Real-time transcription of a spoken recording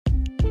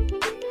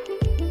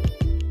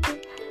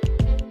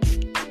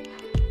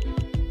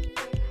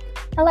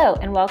Hello,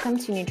 and welcome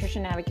to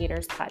Nutrition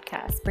Navigators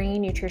podcast,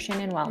 bringing nutrition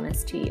and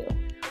wellness to you.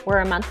 We're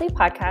a monthly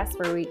podcast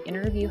where we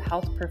interview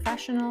health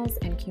professionals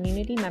and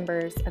community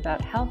members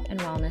about health and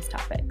wellness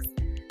topics.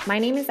 My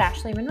name is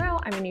Ashley Monroe.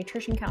 I'm a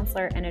nutrition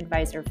counselor and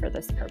advisor for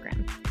this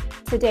program.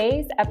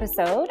 Today's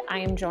episode, I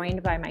am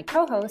joined by my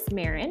co-host,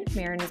 Maren.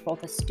 Maren is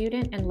both a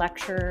student and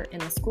lecturer in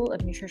the School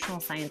of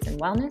Nutritional Science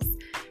and Wellness,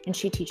 and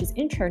she teaches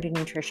Intro to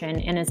Nutrition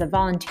and is a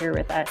volunteer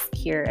with us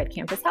here at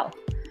Campus Health.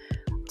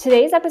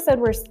 Today's episode,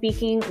 we're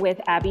speaking with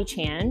Abby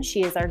Chan.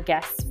 She is our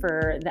guest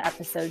for the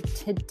episode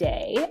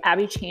today.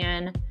 Abby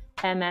Chan,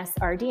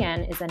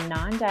 MSRDN, is a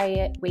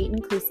non-diet,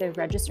 weight-inclusive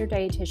registered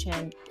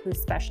dietitian who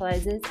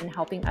specializes in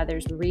helping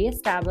others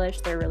reestablish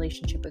their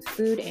relationship with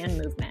food and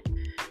movement.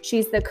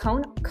 She's the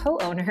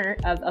co-owner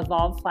of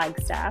Evolve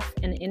Flagstaff,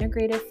 an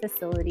integrative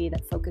facility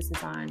that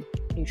focuses on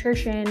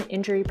nutrition,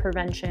 injury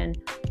prevention,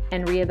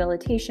 and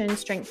rehabilitation,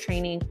 strength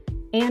training,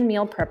 and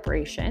meal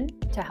preparation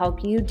to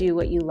help you do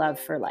what you love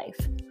for life.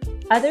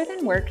 Other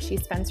than work, she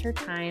spends her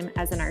time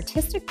as an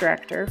artistic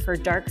director for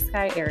Dark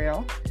Sky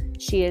Aerial.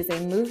 She is a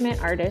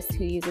movement artist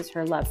who uses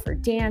her love for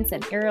dance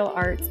and aerial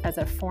arts as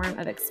a form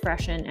of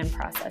expression and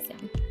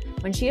processing.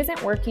 When she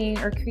isn't working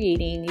or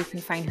creating, you can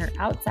find her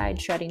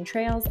outside shredding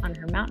trails on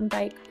her mountain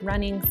bike,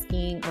 running,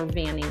 skiing, or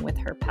vanning with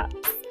her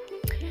pups.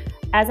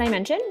 As I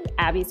mentioned,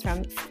 Abby's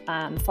from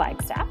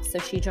Flagstaff, so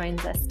she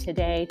joins us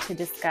today to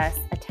discuss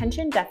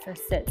attention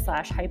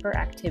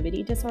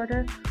deficit/hyperactivity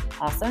disorder,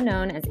 also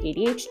known as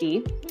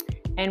ADHD,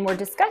 and we're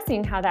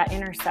discussing how that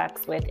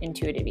intersects with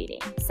intuitive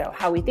eating. So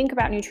how we think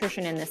about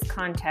nutrition in this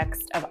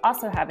context of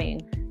also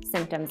having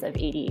symptoms of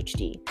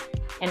ADHD.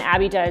 And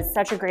Abby does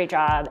such a great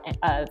job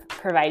of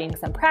providing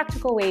some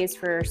practical ways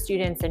for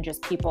students and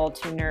just people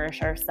to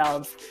nourish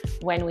ourselves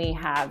when we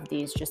have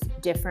these just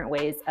different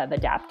ways of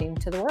adapting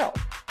to the world.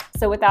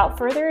 So without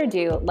further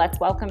ado, let's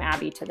welcome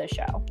Abby to the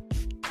show.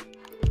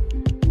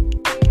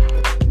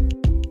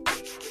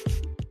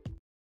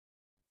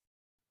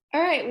 All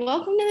right,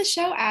 welcome to the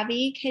show,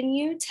 Abby. Can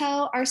you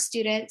tell our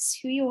students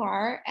who you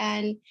are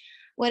and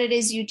what it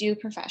is you do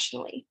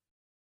professionally?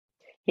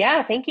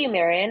 Yeah, thank you,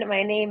 Maren.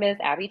 My name is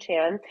Abby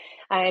Chan.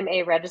 I'm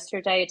a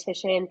registered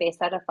dietitian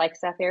based out of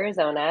Flagstaff,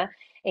 Arizona,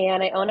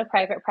 and I own a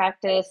private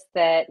practice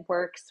that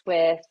works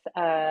with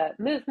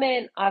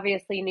movement,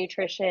 obviously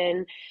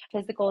nutrition,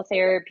 physical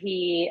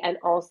therapy, and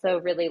also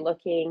really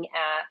looking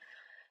at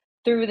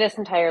through this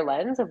entire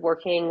lens of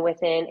working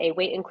within a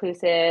weight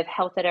inclusive,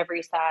 health at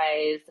every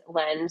size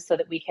lens so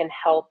that we can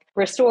help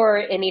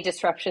restore any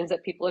disruptions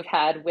that people have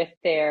had with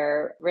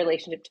their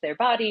relationship to their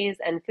bodies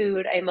and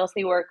food. I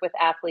mostly work with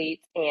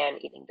athletes and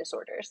eating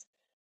disorders.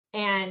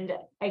 And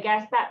I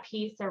guess that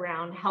piece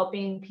around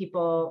helping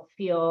people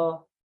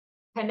feel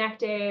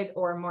connected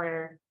or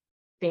more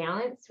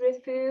balanced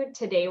with food.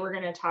 Today, we're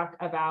going to talk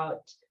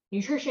about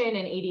nutrition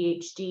and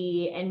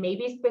ADHD, and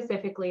maybe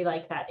specifically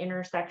like that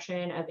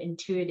intersection of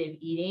intuitive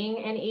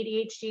eating and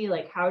ADHD.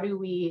 Like, how do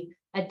we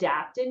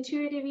adapt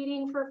intuitive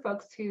eating for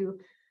folks who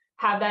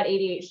have that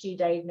ADHD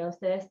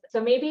diagnosis?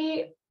 So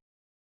maybe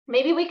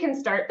we can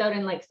start though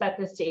and like set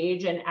the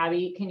stage. And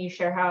Abby, can you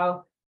share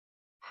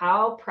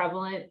how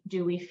prevalent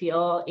do we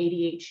feel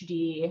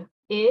ADHD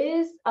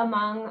is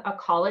among a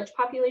college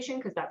population?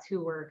 Because that's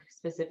who we're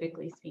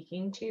specifically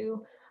speaking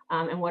to.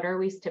 And what are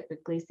we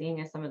typically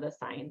seeing as some of the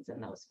signs in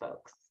those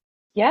folks?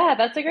 Yeah,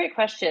 that's a great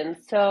question.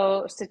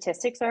 So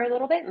statistics are a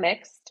little bit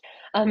mixed.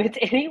 It's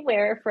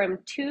anywhere from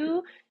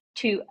 2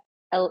 to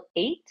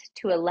 8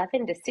 to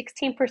 11 to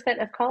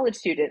 16% of college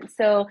students.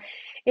 So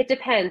it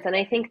depends. And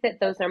I think that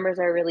those numbers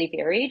are really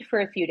varied for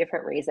a few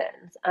different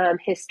reasons.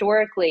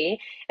 Historically,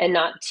 and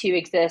not to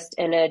exist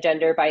in a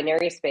gender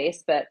binary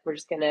space, but we're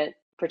just going to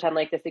pretend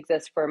like this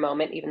exists for a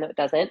moment, even though it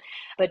doesn't.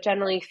 But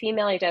generally,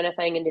 female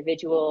identifying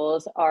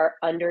individuals are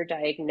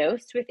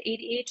underdiagnosed with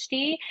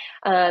ADHD.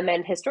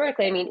 And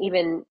historically, I mean,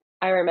 even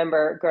I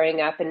remember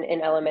growing up in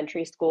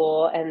elementary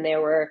school, and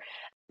there were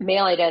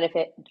male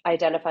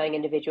identifying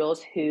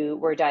individuals who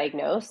were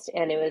diagnosed,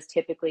 and it was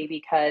typically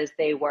because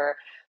they were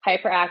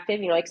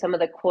hyperactive, like some of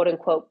the quote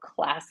unquote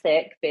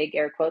classic, big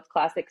air quotes,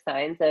 classic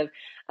signs of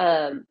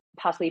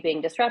possibly being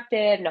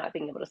disruptive, not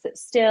being able to sit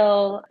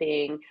still,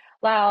 being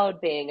loud,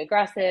 being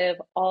aggressive,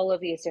 all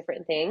of these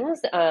different things,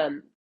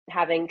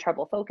 having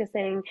trouble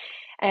focusing.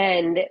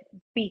 And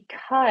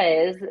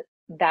because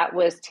that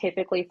was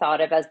typically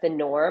thought of as the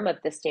norm of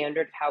the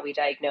standard of how we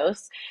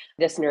diagnose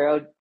this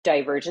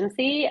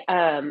neurodivergency,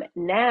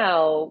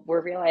 now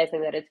we're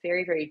realizing that it's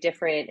very, very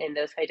different in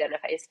those who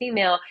identify as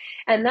female.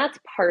 And that's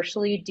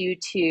partially due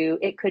to,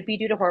 it could be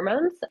due to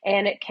hormones,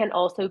 and it can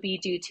also be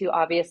due to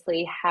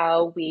obviously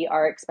how we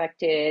are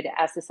expected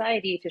as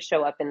society to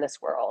show up in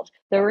this world.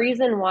 The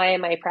reason why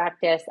in my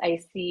practice I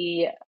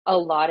see a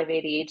lot of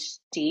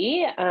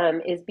ADHD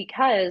is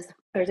because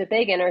there's a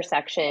big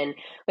intersection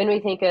when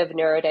we think of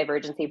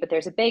neurodivergency, but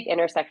there's a big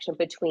intersection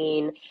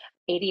between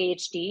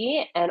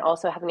ADHD and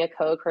also having a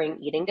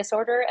co-occurring eating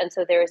disorder. And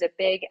so there is a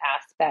big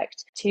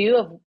aspect too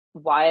of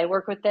why I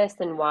work with this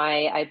and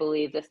why I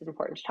believe this is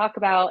important to talk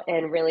about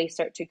and really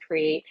start to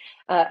create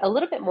a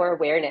little bit more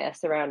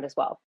awareness around as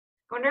well.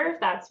 I wonder if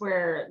that's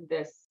where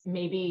this,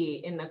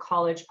 maybe in the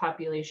college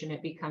population,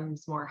 it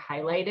becomes more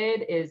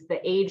highlighted, is the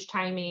age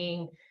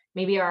timing.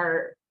 Maybe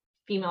our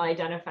female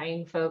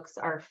identifying folks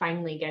are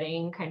finally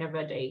getting kind of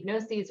a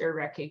diagnosis or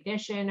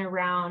recognition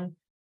around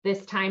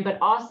this time, but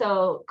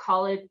also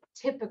college,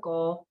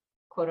 typical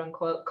quote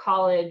unquote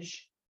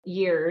college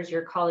years,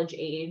 your college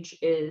age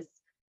is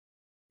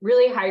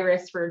really high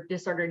risk for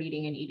disordered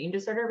eating and eating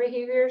disorder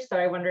behavior. So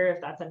I wonder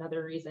if that's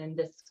another reason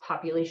this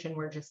population,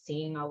 we're just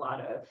seeing a lot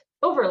of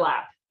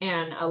overlap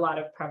and a lot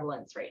of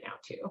prevalence right now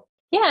too.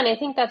 Yeah, and I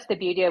think that's the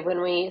beauty of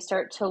when we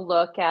start to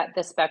look at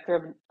the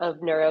spectrum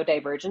of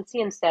neurodivergency,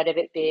 instead of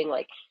it being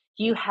like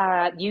you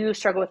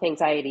struggle with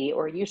anxiety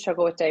or you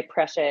struggle with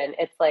depression.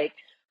 It's like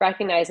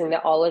recognizing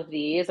that all of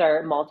these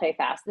are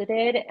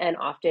multifaceted and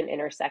often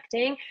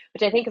intersecting,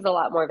 which I think is a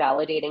lot more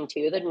validating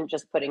too than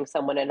just putting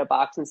someone in a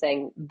box and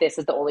saying this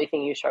is the only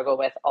thing you struggle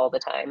with all the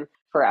time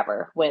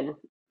forever, when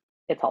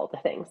it's all the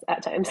things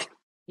at times.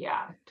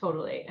 Yeah,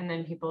 totally. And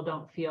then people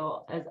don't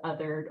feel as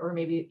othered, or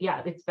maybe,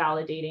 yeah, it's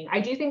validating.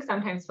 I do think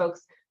sometimes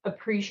folks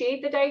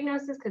appreciate the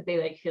diagnosis because they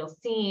like feel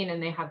seen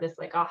and they have this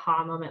like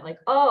aha moment, like,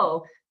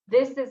 oh,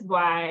 this is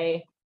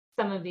why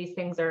some of these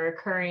things are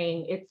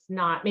occurring. It's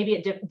not, maybe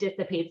it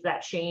dissipates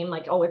that shame,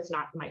 like, oh, it's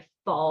not my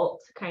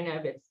fault, kind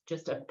of, it's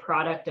just a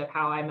product of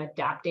how I'm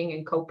adapting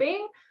and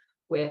coping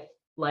with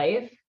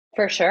life.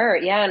 For sure.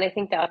 Yeah. And I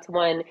think that's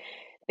one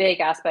big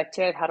aspect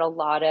too. I've had a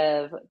lot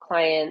of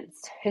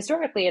clients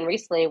historically and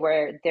recently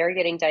where they're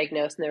getting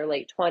diagnosed in their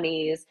late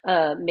 20s,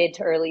 mid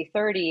to early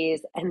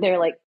 30s, and they're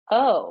like,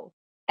 oh,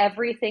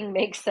 everything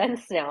makes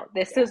sense now.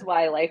 This is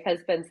why life has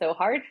been so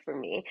hard for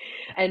me.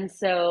 And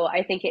so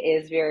I think it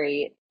is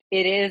very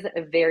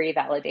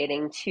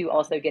validating to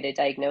also get a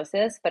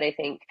diagnosis. But I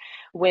think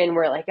when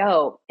we're like,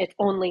 oh, it's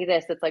only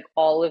this, it's like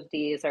all of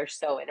these are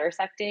so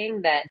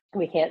intersecting that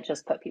we can't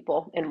just put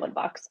people in one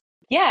box.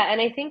 Yeah,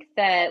 and I think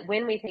that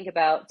when we think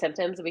about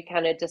symptoms, we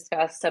kind of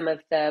discuss some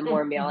of the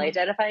more male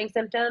identifying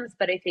symptoms,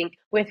 but I think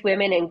with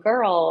women and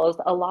girls,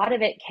 a lot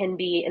of it can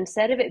be,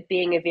 instead of it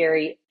being a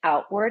very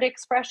outward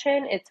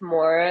expression, it's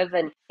more of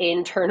an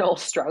internal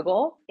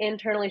struggle,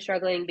 internally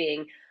struggling,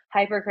 being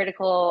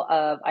hypercritical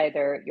of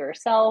either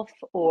yourself,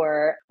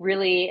 or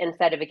really,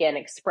 instead of, again,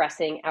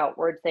 expressing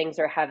outward things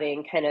or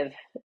having kind of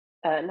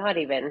not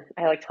even,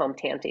 I like home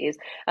tanties.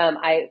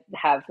 I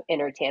have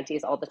inner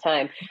tanties all the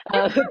time,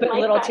 but like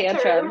little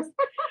tantrums.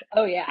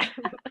 Oh yeah.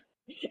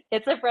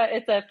 It's a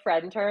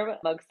friend term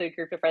amongst a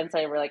group of friends,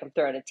 and we're like, I'm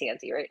throwing a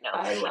tanty right now.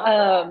 I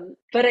love that.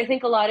 But I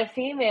think a lot of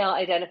female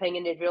identifying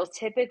individuals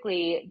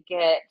typically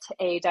get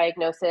a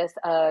diagnosis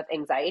of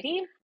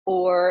anxiety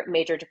or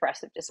major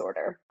depressive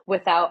disorder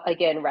without,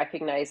 again,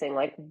 recognizing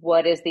like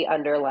what is the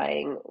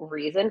underlying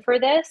reason for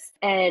this.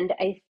 And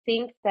I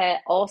think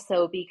that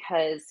also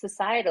because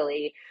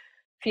societally,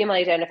 female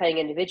identifying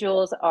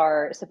individuals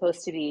are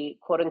supposed to be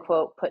quote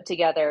unquote put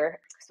together,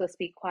 supposed to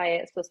be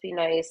quiet, supposed to be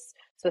nice,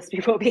 supposed to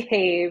be well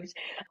behaved,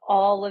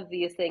 all of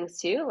these things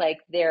too. Like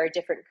there are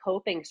different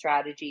coping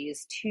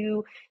strategies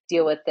to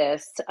deal with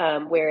this,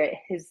 where it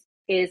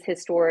is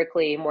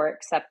historically more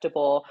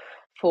acceptable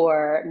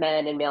for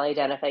men and male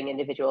identifying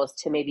individuals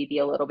to maybe be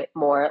a little bit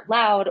more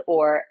loud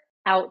or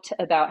out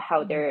about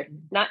how they're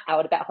not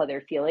out about how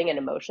they're feeling and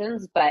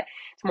emotions, but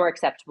it's more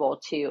acceptable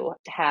to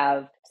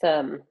have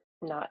some,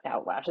 not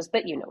out lashes,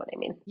 but you know what I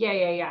mean.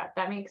 Yeah.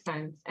 That makes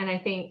sense. And I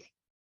think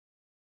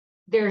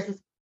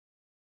there's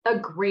a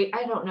great,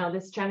 I don't know,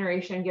 this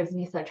generation gives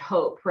me such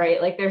hope,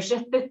 right? Like there's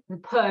just this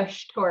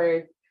push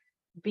toward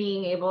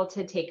being able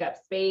to take up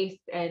space,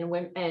 and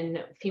women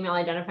and female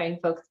identifying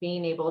folks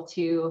being able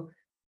to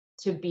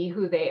be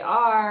who they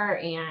are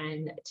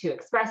and to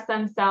express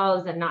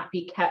themselves and not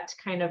be kept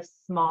kind of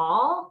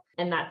small,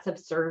 and that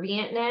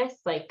subservientness,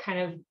 like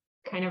kind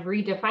of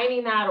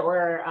redefining that,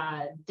 or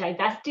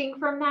divesting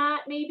from that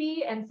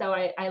maybe. And so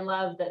I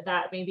love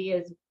that maybe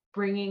is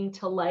bringing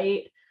to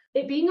light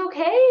it being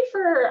okay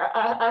for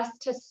us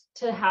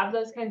to have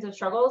those kinds of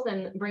struggles,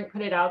 and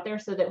put it out there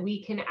so that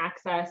we can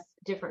access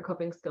different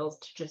coping skills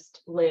to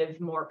just live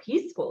more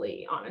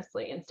peacefully,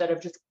 honestly, instead of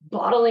just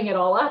bottling it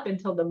all up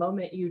until the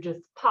moment you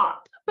just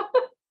pop.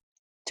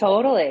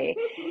 Totally.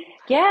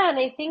 Yeah. And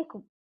I think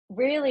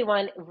really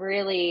one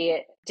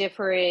really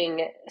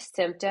differing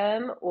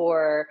symptom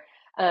or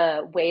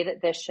way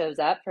that this shows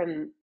up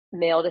from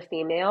male to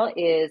female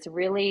is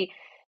really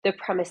the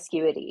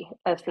promiscuity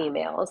of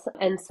females.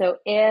 And so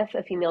if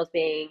a female is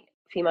being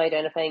female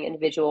identifying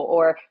individual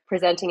or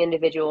presenting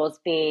individuals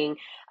being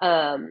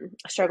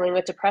struggling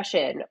with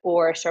depression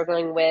or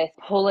struggling with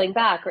pulling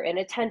back or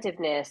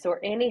inattentiveness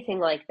or anything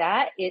like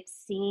that,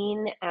 it's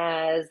seen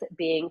as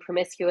being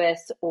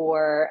promiscuous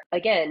or,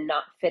 again,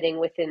 not fitting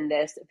within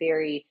this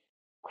very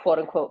quote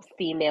unquote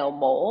female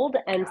mold.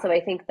 And so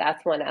I think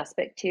that's one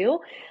aspect too.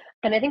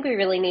 And I think we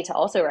really need to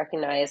also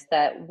recognize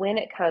that when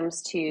it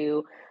comes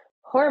to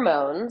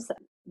hormones,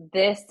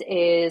 this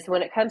is,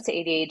 when it comes to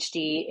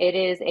ADHD, it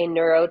is a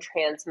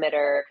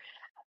neurotransmitter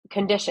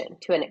condition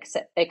to an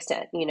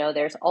extent. You know,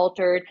 there's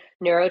altered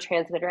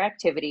neurotransmitter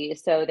activity.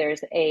 So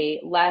there's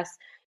a less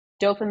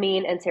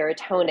dopamine and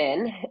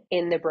serotonin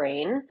in the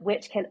brain,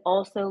 which can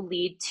also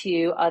lead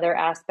to other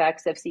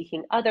aspects of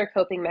seeking other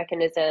coping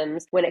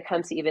mechanisms when it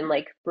comes to even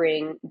like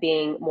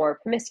being more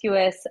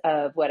promiscuous,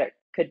 of what it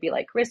could be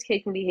like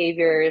risk-taking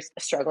behaviors,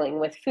 struggling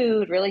with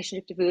food,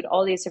 relationship to food,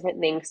 all these different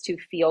things to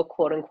feel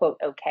quote unquote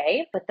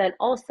okay. But then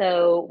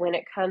also when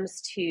it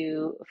comes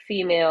to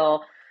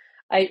female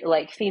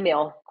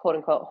quote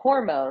unquote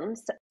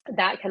hormones,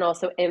 that can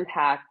also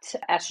impact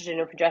estrogen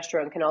and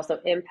progesterone, can also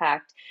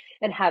impact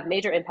and have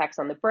major impacts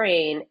on the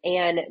brain,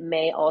 and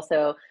may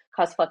also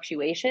cause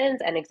fluctuations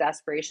and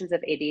exacerbations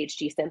of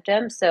ADHD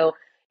symptoms. So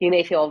you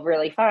may feel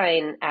really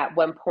fine at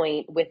one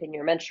point within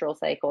your menstrual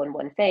cycle in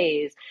one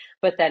phase,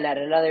 but then at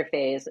another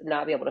phase,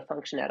 not be able to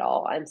function at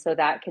all. And so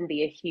that can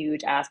be a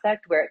huge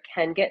aspect where it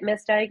can get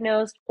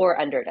misdiagnosed or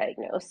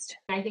underdiagnosed.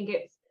 I think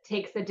it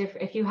takes a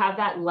different, if you have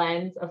that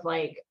lens of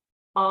like,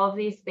 all of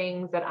these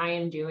things that I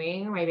am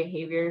doing, my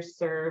behaviors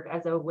serve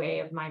as a way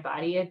of my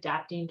body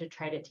adapting to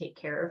try to take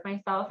care of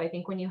myself. I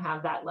think when you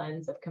have that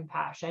lens of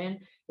compassion,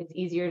 it's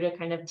easier to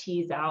kind of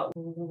tease out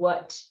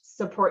what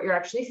support you're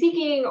actually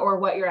seeking, or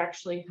what you're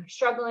actually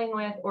struggling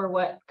with, or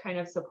what kind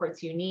of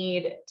supports you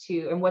need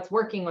to, and what's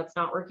working, what's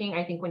not working.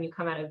 I think when you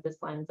come out of this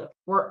lens of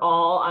we're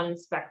all on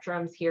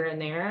spectrums here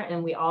and there,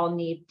 and we all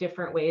need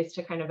different ways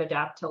to kind of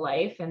adapt to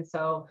life. And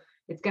so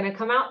it's going to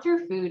come out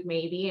through food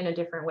maybe in a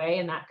different way.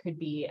 And that could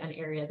be an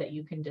area that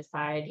you can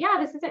decide, yeah,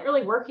 this isn't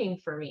really working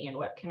for me. And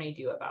what can I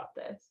do about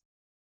this?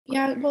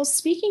 Yeah, well,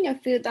 speaking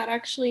of food, that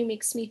actually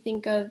makes me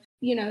think of,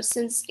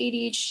 since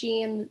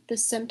ADHD and the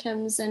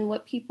symptoms and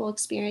what people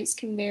experience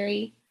can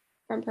vary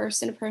from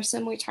person to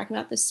person, we're talking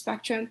about the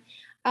spectrum.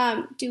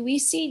 Do we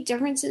see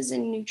differences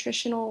in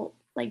nutritional,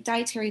 like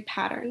dietary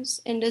patterns?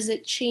 And does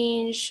it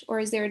change, or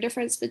is there a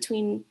difference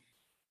between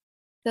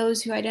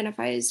those who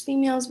identify as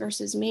females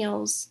versus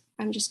males?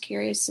 I'm just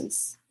curious,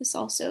 since this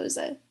also is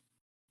a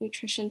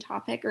nutrition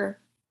topic or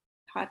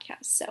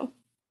podcast. So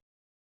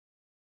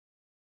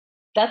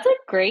that's a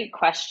great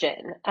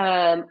question.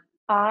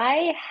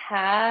 I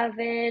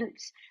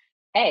haven't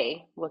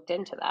looked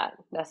into that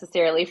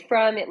necessarily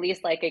from at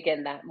least like,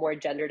 again, that more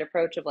gendered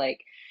approach of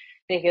like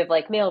thinking of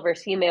like male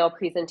versus female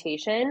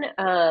presentation.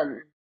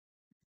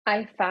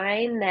 I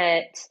find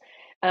that,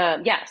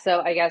 so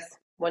I guess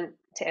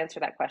to answer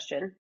that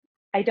question,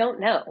 I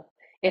don't know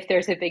if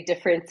there's a big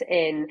difference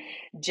in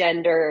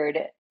gendered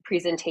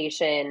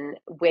presentation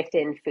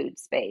within food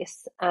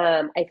space.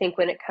 I think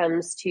when it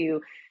comes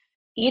to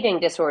eating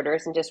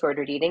disorders and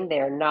disordered eating,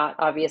 they are not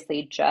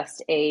obviously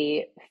just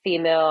a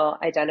female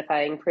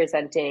identifying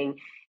presenting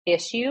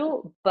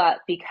issue, but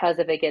because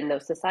of, again,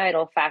 those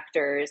societal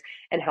factors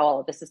and how all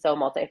of this is so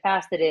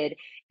multifaceted,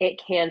 it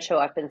can show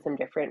up in some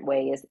different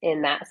ways,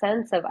 in that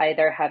sense of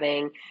either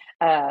having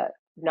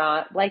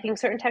not liking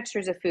certain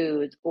textures of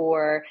foods,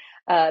 or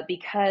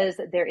because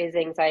there is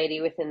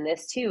anxiety within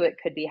this too, it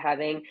could be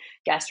having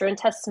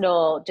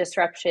gastrointestinal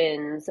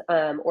disruptions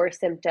or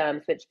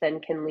symptoms, which then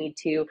can lead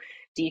to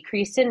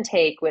decreased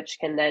intake, which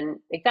can then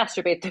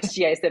exacerbate those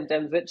GI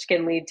symptoms, which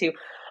can lead to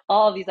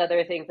all of these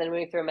other things. And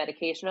when we throw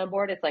medication on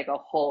board, it's like a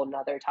whole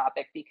nother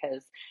topic,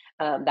 because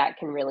that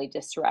can really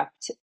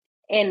disrupt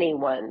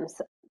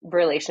anyone's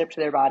relationship to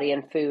their body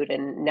and food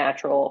and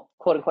natural,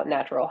 quote unquote,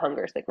 natural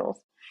hunger signals.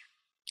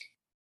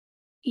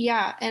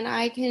 Yeah, and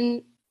I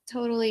can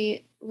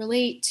totally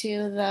relate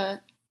to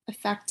the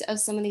effect of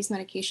some of these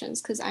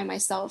medications, because I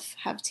myself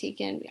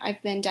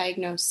I've been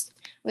diagnosed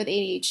with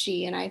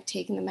ADHD, and I've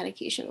taken the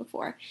medication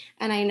before.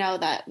 And I know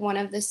that one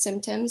of the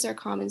symptoms or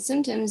common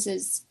symptoms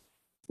is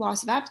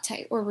loss of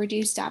appetite or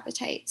reduced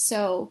appetite,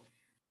 so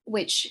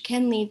which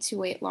can lead to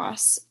weight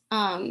loss.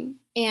 And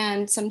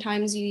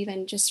sometimes you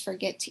even just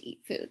forget to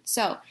eat food.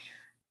 So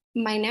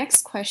my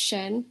next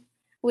question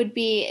would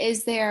be,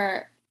 is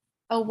there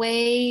a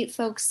way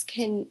folks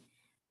can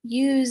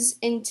use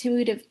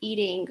intuitive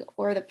eating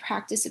or the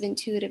practice of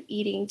intuitive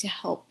eating to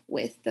help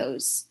with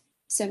those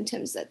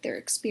symptoms that they're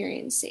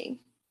experiencing?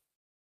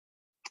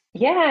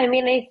 Yeah, I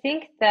mean, I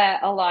think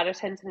that a lot of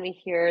times when we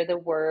hear the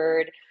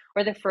word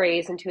or the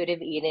phrase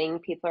intuitive eating,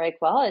 people are like,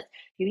 well, it's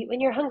you eat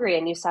when you're hungry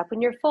and you stop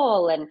when you're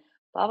full and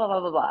blah, blah, blah,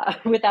 blah, blah,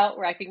 without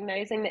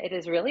recognizing that it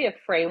is really a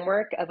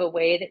framework of a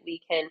way that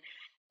we can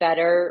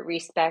better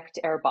respect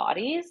our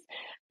bodies.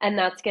 And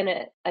that's going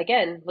to,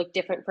 again, look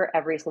different for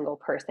every single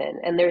person.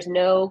 And there's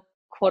no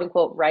quote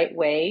unquote right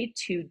way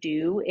to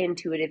do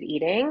intuitive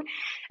eating.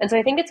 And so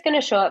I think it's going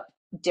to show up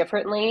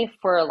differently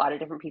for a lot of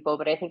different people,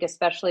 but I think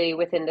especially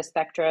within the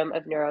spectrum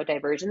of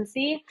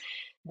neurodivergency,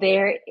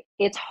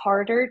 it's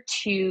harder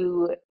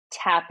to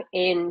tap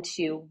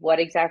into what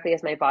exactly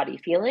is my body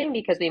feeling,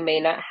 because we may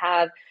not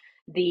have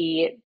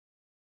the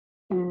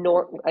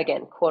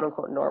again, quote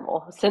unquote,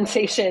 normal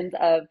sensations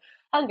of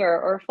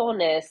hunger or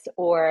fullness,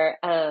 or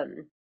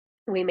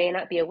we may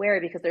not be aware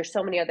because there's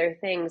so many other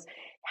things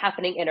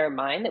happening in our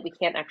mind that we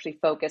can't actually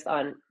focus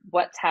on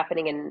what's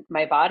happening in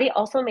my body.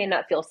 Also may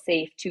not feel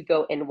safe to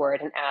go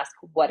inward and ask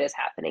what is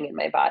happening in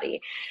my body.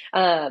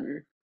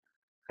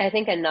 I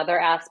think another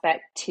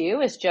aspect too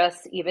is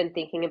just even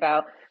thinking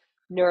about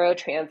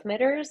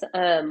neurotransmitters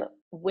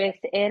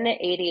within an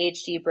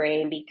ADHD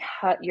brain,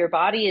 because your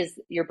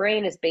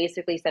brain is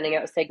basically sending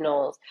out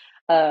signals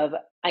of,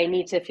 I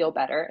need to feel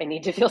better, I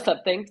need to feel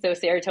something. So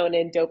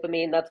serotonin,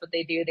 dopamine, that's what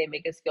they do. They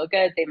make us feel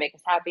good, they make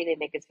us happy, they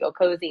make us feel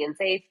cozy and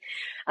safe.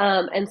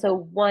 And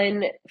so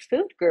one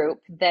food group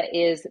that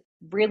is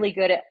really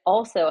good at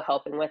also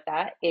helping with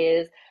that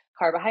is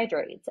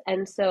carbohydrates.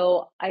 And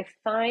so I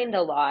find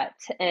a lot,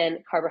 and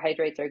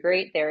carbohydrates are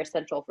great. They're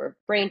essential for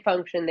brain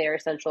function. They're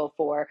essential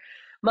for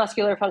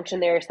muscular function.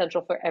 They're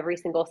essential for every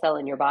single cell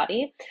in your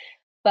body.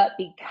 But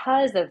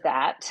because of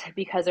that,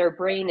 because our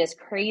brain is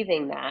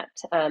craving that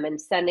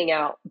and sending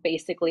out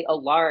basically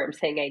alarms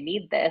saying, I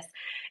need this,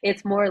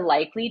 it's more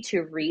likely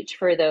to reach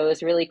for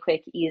those really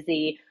quick,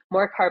 easy,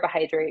 more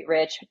carbohydrate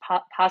rich,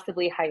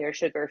 possibly higher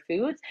sugar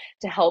foods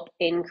to help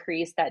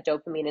increase that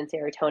dopamine and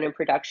serotonin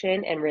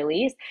production and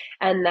release.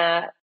 And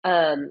that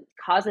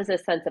causes a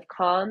sense of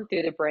calm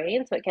through the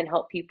brain. So it can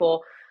help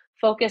people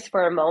focus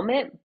for a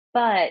moment.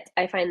 But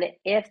I find that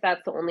if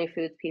that's the only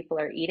foods people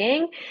are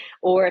eating,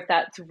 or if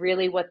that's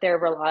really what they're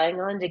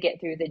relying on to get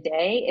through the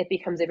day, it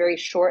becomes a very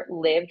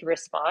short-lived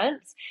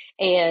response,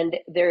 and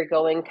they're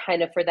going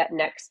kind of for that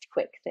next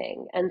quick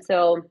thing. And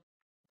so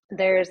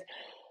there's,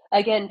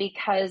 again,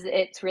 because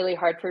it's really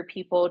hard for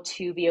people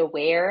to be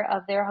aware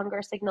of their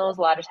hunger signals,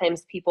 a lot of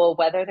times people,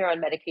 whether they're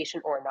on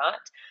medication or not,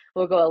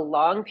 will go a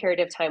long period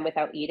of time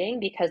without eating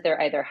because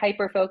they're either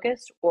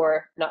hyper-focused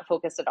or not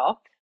focused at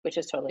all, which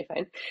is totally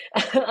fine.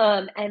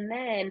 And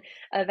then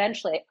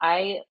eventually,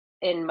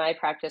 in my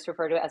practice,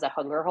 refer to it as a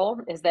hunger hole,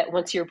 is that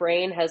once your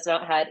brain has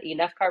not had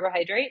enough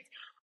carbohydrates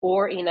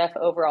or enough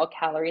overall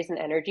calories and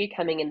energy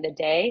coming in the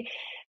day,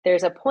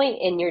 there's a point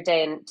in your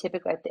day, and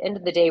typically at the end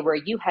of the day, where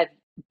you have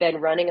been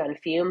running on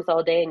fumes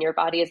all day and your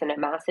body is in a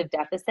massive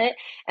deficit.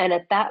 And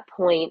at that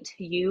point,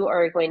 you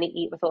are going to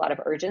eat with a lot of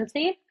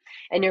urgency,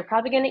 and you're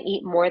probably going to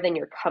eat more than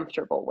you're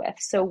comfortable with.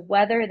 So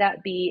whether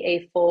that be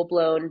a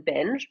full-blown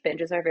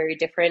binges are very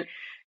different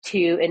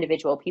to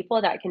individual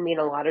people. That can mean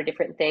a lot of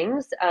different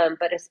things,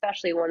 but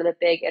especially one of the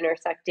big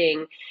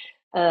intersecting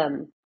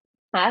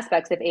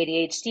aspects of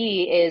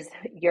ADHD is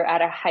you're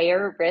at a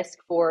higher risk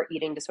for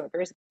eating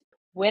disorders.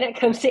 When it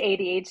comes to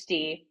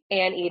ADHD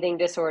and eating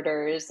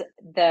disorders,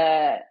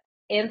 the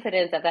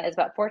incidence of that is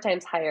about 4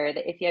 times higher,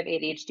 that if you have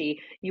ADHD,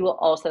 you will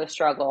also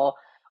struggle,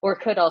 or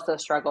could also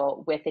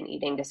struggle, with an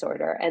eating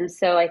disorder. And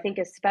so I think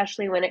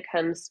especially when it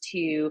comes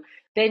to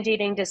binge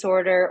eating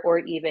disorder or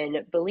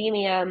even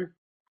bulimia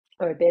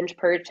or a binge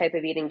purge type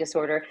of eating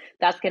disorder,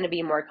 that's going to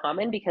be more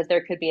common because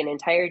there could be an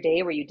entire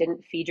day where you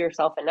didn't feed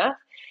yourself enough.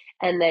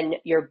 And then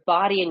your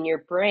body and your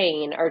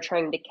brain are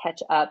trying to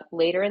catch up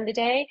later in the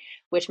day,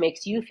 which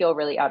makes you feel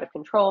really out of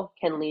control,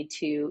 can lead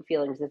to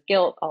feelings of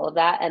guilt, all of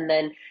that. And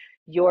then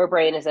your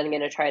brain is then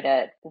going to try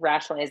to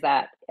rationalize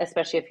that,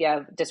 especially if you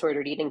have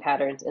disordered eating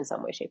patterns in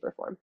some way, shape, or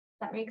form.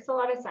 That makes a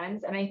lot of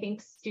sense. And I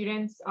think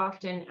students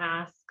often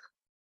ask,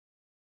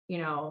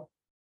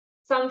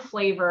 some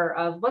flavor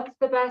of what's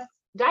the best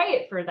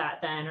diet for that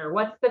then, or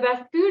what's the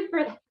best food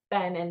for that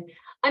then, and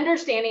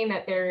understanding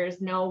that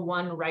there's no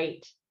one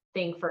right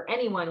thing for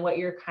anyone. What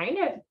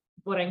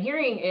I'm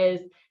hearing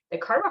is the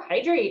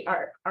carbohydrate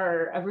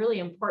are a really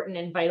important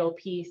and vital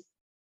piece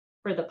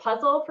for the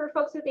puzzle for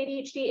folks with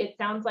ADHD. It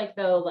sounds like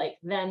though, like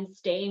them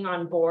staying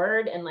on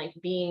board and like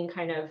being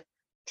kind of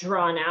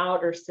drawn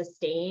out or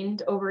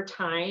sustained over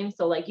time.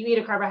 So like you eat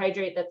a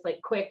carbohydrate that's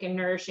like quick and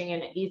nourishing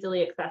and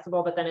easily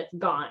accessible, but then it's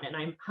gone and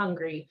I'm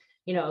hungry,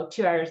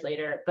 2 hours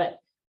later. But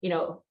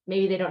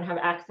maybe they don't have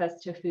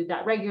access to food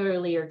that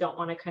regularly or don't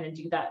want to kind of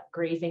do that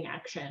grazing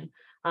action.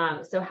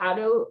 So how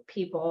do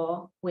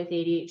people with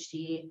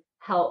ADHD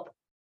help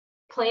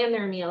plan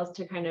their meals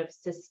to kind of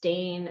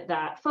sustain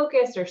that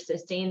focus or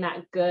sustain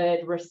that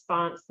good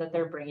response that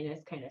their brain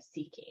is kind of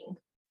seeking?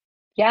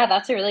 Yeah,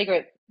 that's a really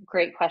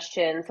great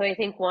question. So I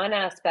think one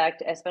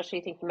aspect,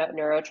 especially thinking about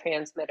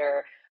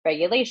neurotransmitter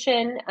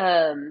regulation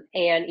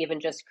and even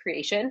just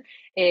creation,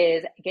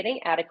 is getting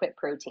adequate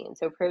protein.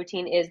 So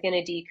protein is going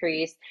to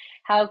decrease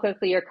how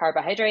quickly your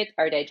carbohydrates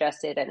are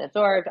digested and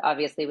absorbed.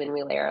 Obviously, when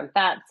we layer on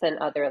fats and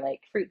other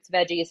like fruits,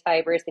 veggies,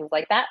 fibers, things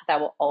like that, that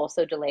will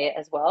also delay it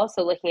as well.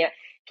 So looking at,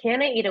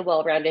 can I eat a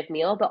well-rounded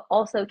meal, but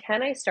also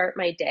can I start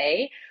my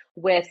day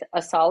with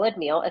a solid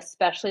meal,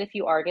 especially if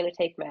you are going to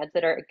take meds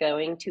that are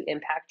going to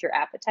impact your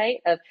appetite,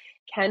 of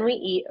can we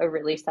eat a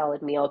really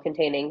solid meal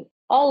containing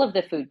all of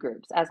the food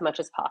groups as much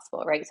as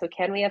possible, right? So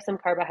can we have some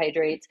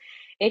carbohydrates?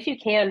 If you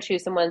can,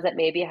 choose some ones that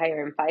may be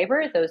higher in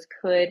fiber. Those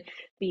could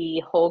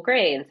be whole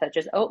grains, such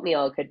as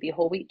oatmeal, could be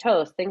whole wheat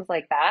toast, things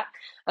like that.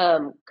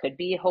 Could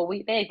be whole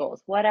wheat bagels,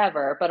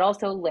 whatever, but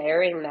also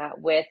layering that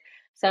with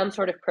some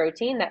sort of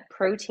protein. That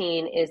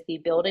protein is the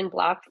building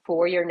block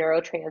for your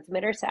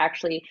neurotransmitters to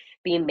actually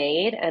be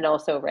made and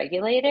also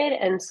regulated.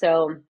 And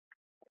so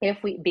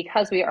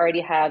because we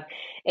already have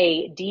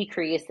a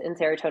decrease in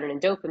serotonin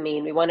and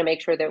dopamine, we want to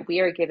make sure that we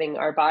are giving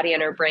our body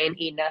and our brain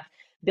enough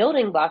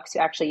building blocks to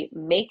actually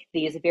make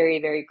these very,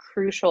 very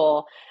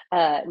crucial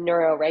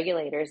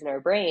neuroregulators in our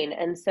brain.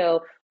 And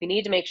so we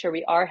need to make sure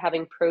we are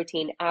having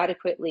protein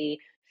adequately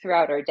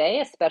throughout our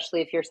day,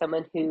 especially if you're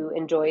someone who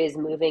enjoys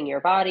moving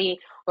your body,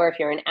 or if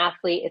you're an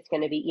athlete, it's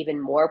going to be even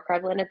more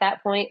prevalent at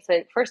that point.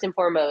 So first and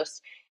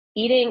foremost,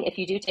 eating, if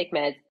you do take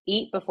meds,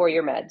 eat before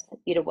your meds,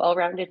 eat a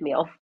well-rounded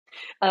meal.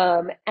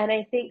 And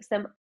I think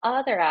some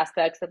other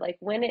aspects of like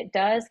when it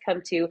does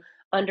come to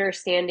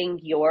understanding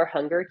your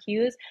hunger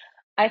cues,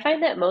 I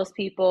find that most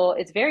people,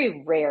 it's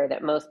very rare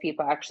that most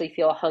people actually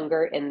feel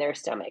hunger in their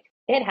stomach.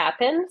 It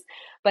happens,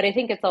 but I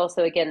think it's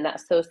also, again, that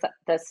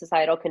the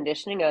societal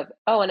conditioning of,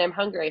 oh, when I'm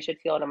hungry, I should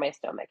feel it in my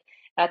stomach.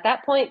 At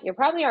that point, you're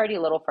probably already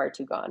a little far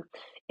too gone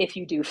if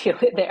you do feel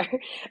it there.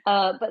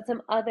 But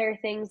some other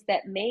things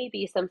that may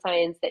be some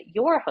signs that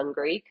you're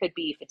hungry could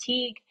be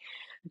fatigue,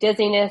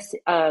 dizziness,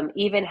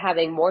 even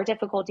having more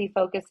difficulty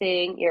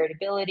focusing,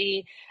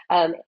 irritability.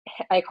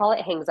 I call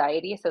it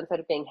anxiety. So instead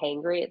of being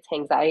hangry, it's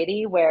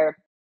anxiety, where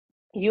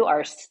you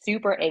are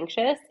super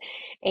anxious.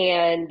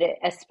 And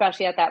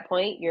especially at that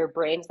point, your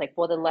brain's like,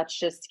 well, then let's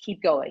just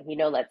keep going.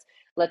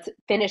 Let's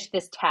finish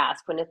this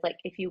task. When it's like,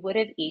 if you would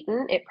have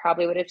eaten, it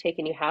probably would have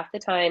taken you half the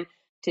time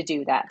to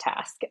do that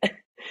task.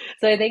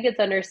 So I think it's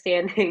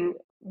understanding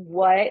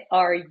what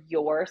are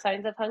your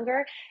signs of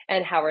hunger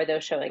and how are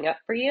those showing up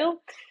for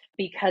you,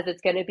 because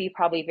it's going to be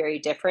probably very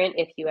different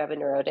if you have a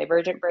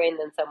neurodivergent brain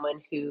than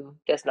someone who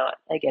does not.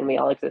 Again, we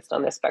all exist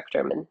on this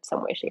spectrum in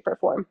some way, shape, or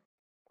form.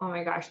 Oh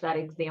my gosh, that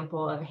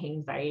example of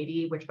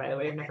anxiety, which by the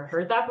way, I've never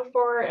heard that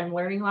before, and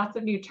learning lots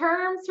of new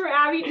terms from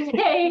Abby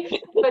today,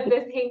 but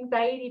this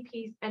anxiety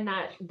piece and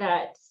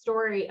that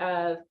story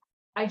of,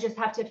 I just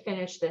have to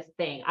finish this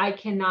thing. I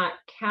cannot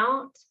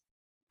count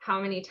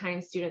how many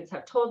times students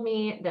have told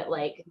me that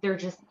like they're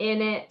just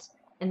in it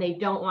and they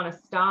don't want to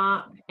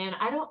stop. And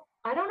I don't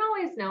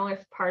always know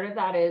if part of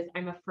that is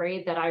I'm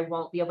afraid that I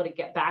won't be able to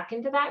get back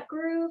into that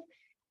groove,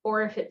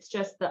 or if it's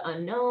just the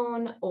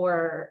unknown,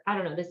 or I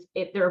don't know,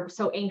 if they're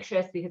so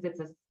anxious because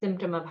it's a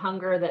symptom of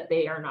hunger that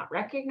they are not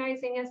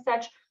recognizing as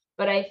such.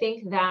 But I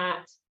think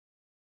that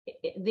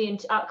the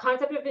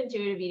concept of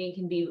intuitive eating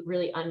can be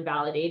really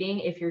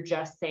unvalidating if you're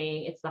just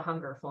saying it's the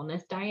hunger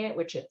fullness diet,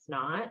 which it's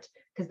not,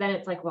 because then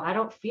it's like, well, I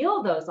don't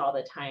feel those all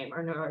the time,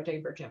 or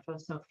neurodivergent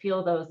folks don't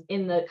feel those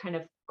in the kind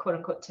of quote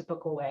unquote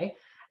typical way.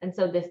 And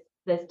so this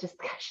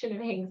discussion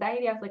of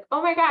anxiety, I was like,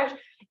 oh my gosh,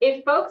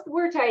 if folks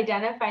were to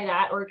identify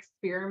that or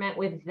experiment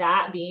with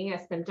that being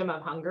a symptom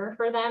of hunger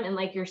for them, and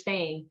like you're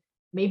saying,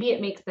 maybe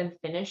it makes them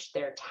finish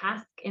their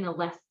task in a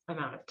less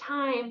amount of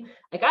time.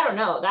 Like, I don't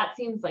know, that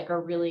seems like a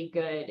really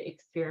good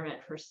experiment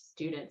for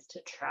students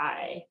to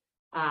try.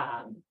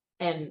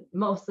 And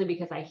mostly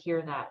because I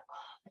hear that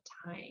all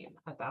the time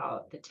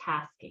about the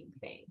tasking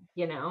thing,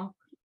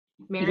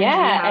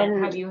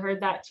 Maren, have you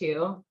heard that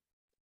too?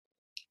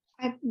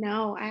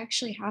 No, I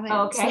actually haven't.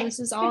 Okay. So this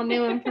is all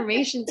new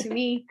information to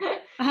me.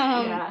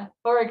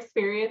 Or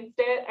experienced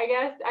it, I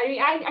guess. I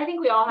mean, I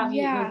think we all have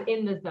these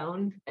in the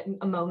zone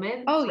a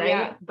moment, right?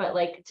 Yeah. But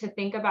like to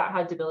think about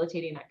how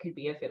debilitating that could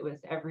be if it was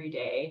every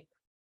day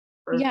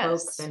for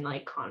folks and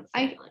like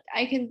constantly.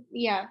 I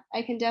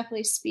can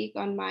definitely speak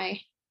on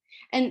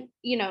and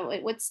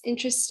what's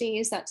interesting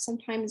is that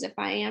sometimes if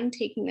I am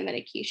taking the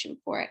medication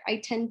for it, I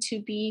tend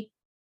to be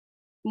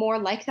more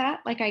like that.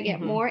 Like I get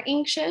more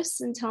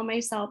anxious and tell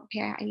myself,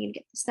 okay, I need to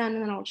get this done.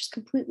 And then I'll just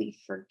completely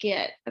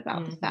forget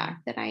about the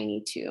fact that I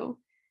need to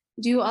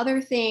do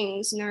other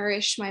things,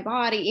 nourish my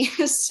body.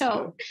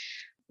 So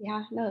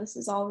this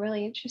is all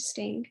really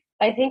interesting.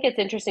 I think it's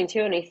interesting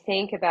too. And I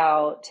think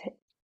about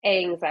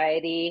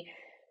anxiety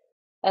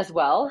as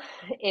well.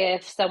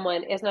 If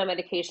someone is on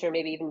medication or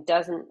maybe even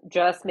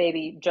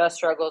just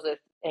struggles with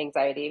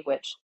anxiety,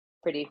 which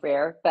pretty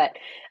rare, but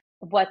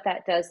what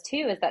that does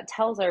too is that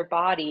tells our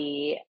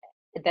body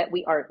that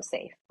we aren't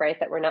safe, right?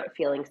 That we're not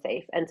feeling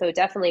safe. And so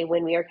definitely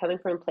when we are coming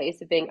from a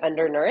place of being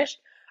undernourished,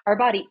 our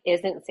body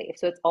isn't safe.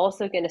 So it's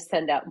also going to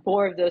send out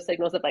more of those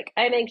signals of like,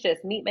 I'm anxious,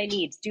 meet my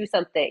needs, do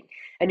something.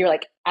 And you're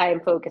like,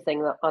 I'm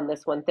focusing on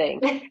this one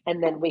thing.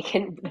 And then we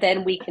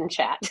can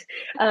chat.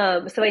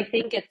 So I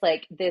think it's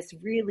like this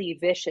really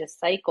vicious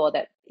cycle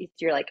that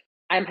you're like,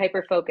 I'm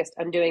hyper-focused,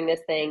 I'm doing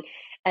this thing.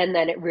 And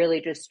then it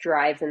really just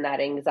drives in that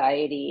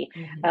anxiety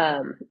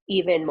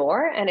even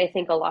more. And I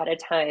think a lot of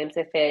times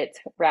if it's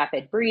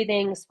rapid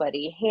breathing,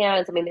 sweaty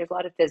hands, I mean, there's a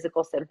lot of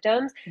physical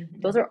symptoms.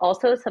 Those are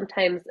also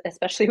sometimes,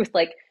 especially with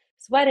like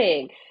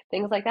sweating,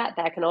 things like that,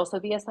 that can also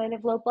be a sign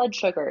of low blood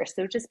sugar.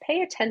 So just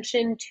pay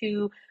attention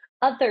to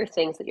other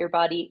things that your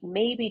body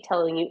may be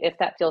telling you if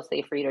that feels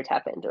safe for you to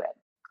tap into it.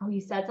 Oh,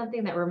 you said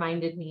something that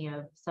reminded me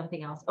of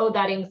something else. Oh,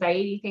 that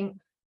anxiety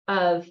thing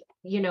of,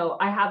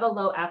 I have a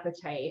low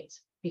appetite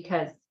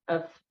because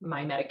of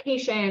my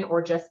medication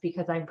or just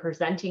because I'm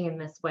presenting in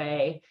this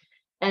way.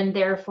 And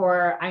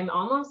therefore I'm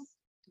almost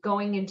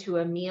going into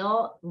a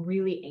meal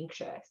really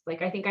anxious.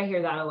 Like, I think I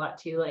hear that a lot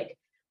too. Like,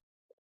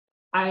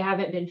 I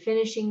haven't been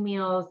finishing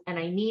meals and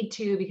I need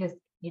to because,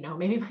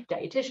 maybe my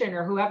dietitian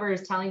or whoever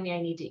is telling me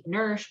I need to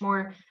nourish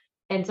more.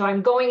 And so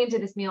I'm going into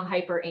this meal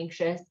hyper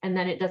anxious, and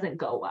then it doesn't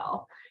go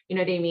well. You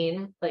know what I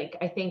mean? Like,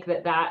 I think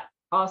that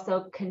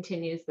also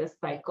continues this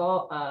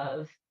cycle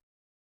of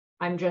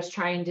I'm just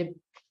trying to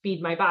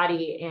feed my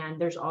body, and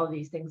there's all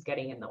these things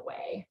getting in the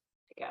way,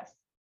 I guess.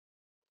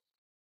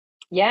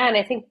 Yeah, and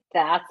I think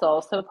that's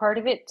also part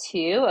of it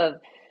too, of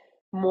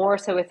more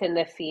so within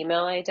the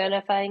female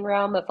identifying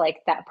realm of like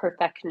that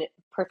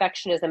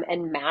perfectionism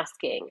and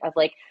masking of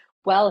like,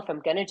 well, if I'm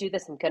gonna do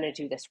this, I'm gonna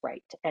do this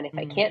right. And if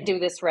I can't do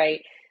this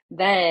right,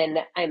 then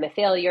I'm a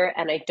failure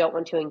and I don't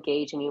want to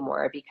engage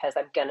anymore because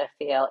I'm gonna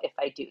fail if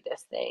I do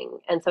this thing.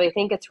 And so I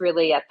think it's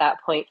really at that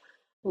point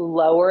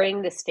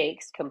lowering the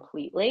stakes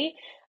completely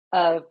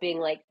of being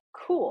like,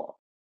 cool,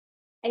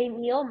 a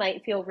meal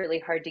might feel really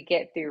hard to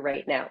get through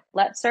right now.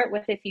 Let's start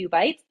with a few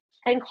bites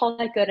and call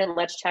that good, and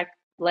let's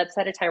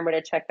set a timer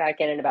to check back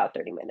in about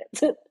 30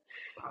 minutes.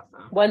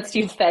 Awesome. Once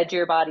you've fed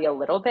your body a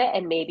little bit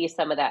and maybe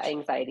some of that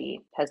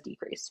anxiety has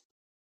decreased.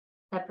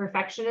 That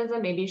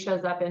perfectionism maybe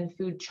shows up in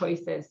food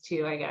choices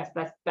too, I guess.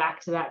 That's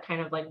back to that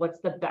kind of like, what's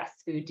the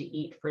best food to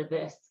eat for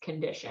this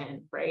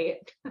condition, right?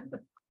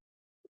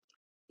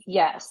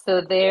 Yes.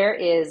 So there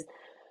is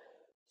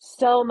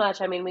so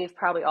much. I mean, we've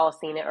probably all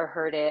seen it or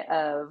heard it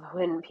of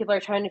when people are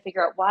trying to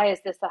figure out why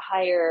is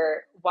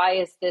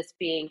this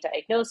being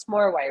diagnosed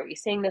more? Why are we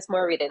seeing this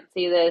more? We didn't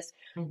see this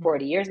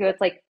 40 years ago.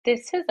 It's like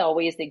this has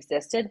always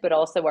existed, but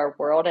also our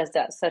world is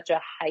at such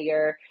a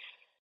higher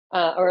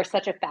or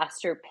such a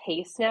faster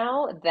pace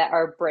now that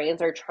our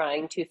brains are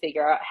trying to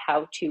figure out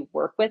how to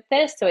work with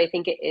this. So I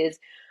think it is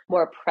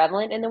more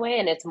prevalent in the way,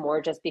 and it's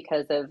more just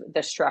because of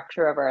the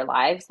structure of our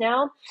lives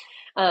now.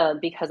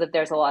 Because of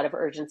there's a lot of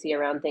urgency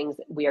around things.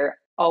 We are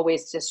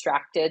always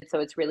distracted, so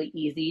it's really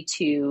easy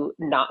to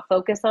not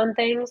focus on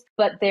things.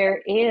 But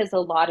there is a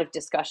lot of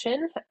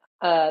discussion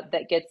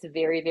that gets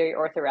very, very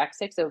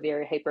orthorexic, so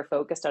very hyper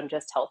focused on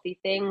just healthy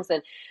things.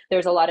 And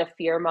there's a lot of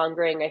fear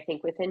mongering, I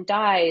think, within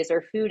dyes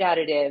or food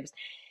additives.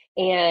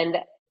 And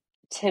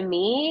to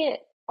me,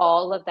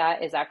 all of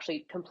that is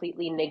actually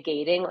completely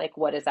negating like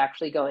what is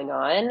actually going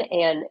on.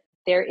 And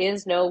there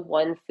is no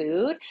one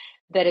food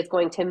that is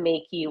going to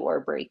make you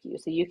or break you.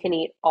 So you can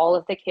eat all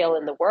of the kale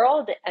in the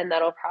world, and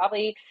that'll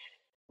probably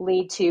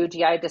lead to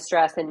GI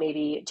distress and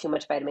maybe too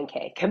much vitamin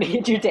K coming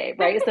into your day,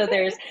 right? So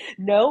there's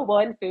no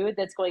one food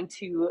that's going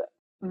to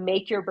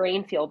make your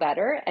brain feel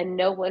better, and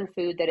no one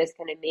food that is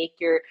going to make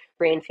your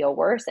brain feel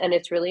worse. And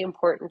it's really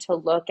important to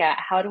look at,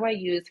 how do I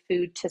use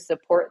food to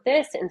support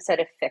this instead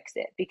of fix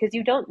it? Because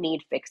you don't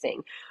need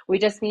fixing. We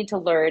just need to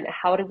learn,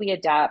 how do we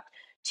adapt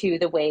to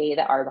the way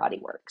that our body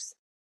works.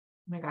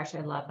 Oh my gosh, I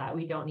love that.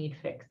 We don't need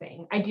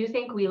fixing. I do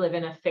think we live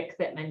in a fix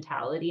it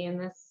mentality in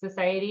this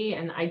society.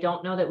 And I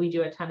don't know that we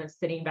do a ton of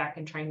sitting back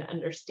and trying to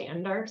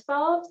understand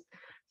ourselves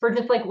for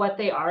just like what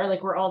they are.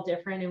 Like, we're all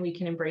different and we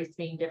can embrace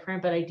being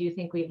different. But I do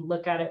think we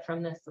look at it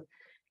from this,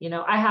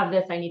 I have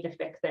this, I need to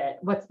fix it.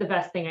 What's the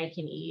best thing I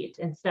can eat?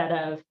 Instead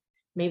of,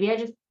 maybe I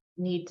just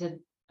need to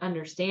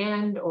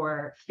understand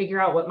or figure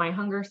out what my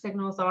hunger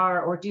signals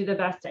are, or do the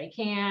best I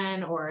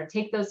can, or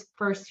take those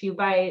first few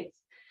bites.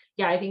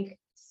 Yeah, I think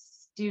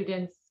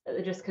students,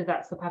 just because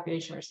that's the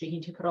population we're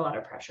speaking to, put a lot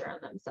of pressure on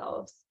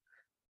themselves,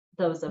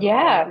 those of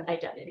all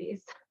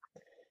identities.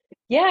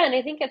 Yeah, and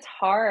I think it's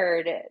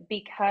hard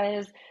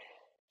because,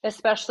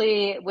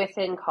 especially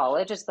within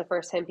college, it's the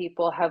first time that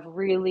people have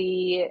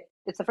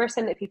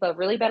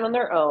really been on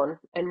their own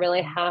and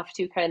really have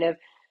to kind of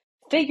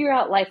figure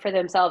out life for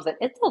themselves. And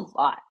it's a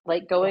lot,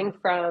 like going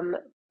from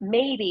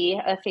maybe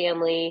a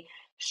family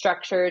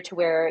structure to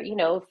where,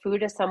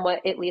 food is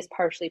somewhat at least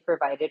partially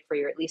provided for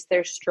you, or at least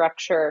there's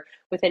structure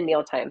within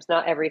meal times.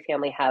 Not every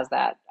family has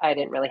that. I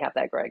didn't really have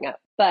that growing up,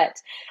 but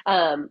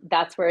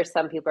that's where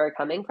some people are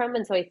coming from.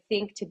 And so I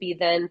think to be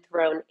then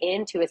thrown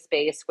into a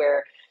space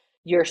where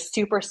you're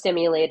super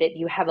stimulated,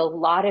 you have a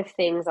lot of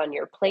things on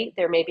your plate.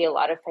 There may be a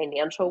lot of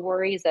financial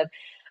worries of,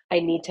 I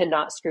need to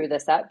not screw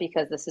this up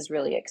because this is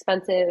really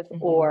expensive,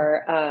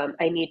 or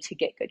I need to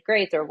get good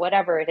grades, or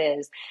whatever it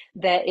is,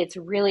 that it's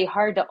really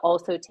hard to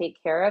also take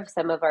care of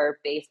some of our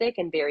basic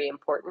and very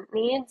important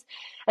needs.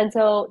 And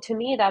so to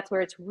me, that's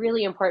where it's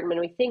really important when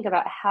we think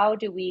about, how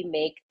do we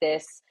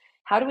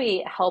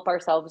help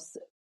ourselves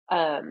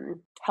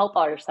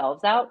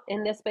out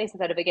in this space,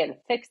 instead of, again,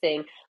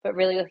 fixing, but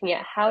really looking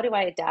at, how do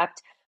I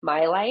adapt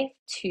my life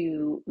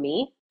to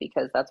me,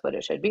 because that's what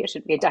it should be. It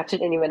should be adapted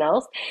to anyone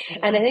else.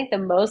 And I think the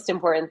most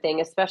important thing,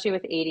 especially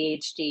with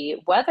ADHD,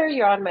 whether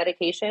you're on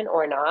medication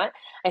or not,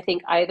 I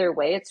think either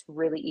way, it's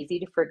really easy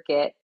to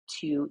forget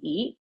to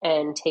eat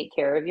and take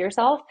care of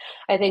yourself.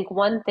 I think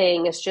one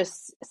thing is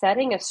just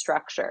setting a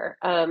structure.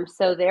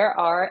 So there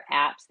are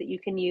apps that you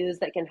can use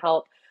that can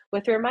help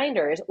with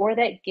reminders, or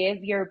that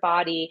give your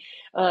body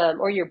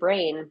or your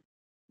brain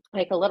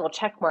like a little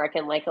check mark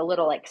and like a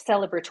little like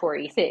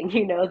celebratory thing,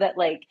 that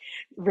like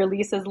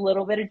releases a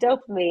little bit of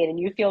dopamine and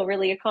you feel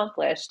really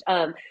accomplished.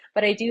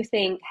 But I do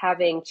think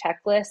having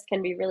checklists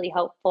can be really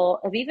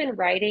helpful, of even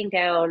writing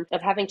down,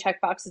 of having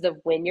check boxes of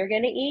when you're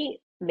going to eat,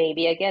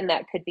 maybe again,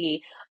 that could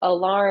be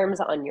alarms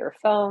on your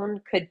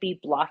phone, could be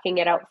blocking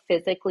it out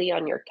physically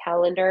on your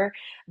calendar.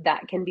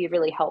 That can be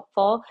really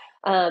helpful.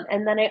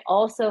 And then I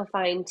also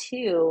find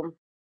too,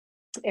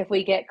 if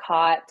we get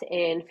caught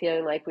in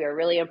feeling like we are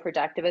really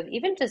unproductive, of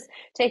even just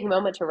taking a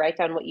moment to write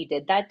down what you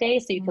did that day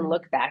so you can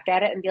look back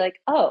at it and be like,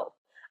 oh,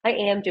 I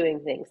am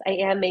doing things. I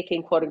am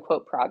making quote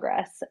unquote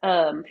progress.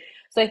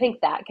 So I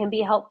think that can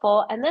be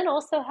helpful. And then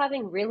also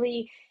having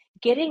really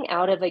getting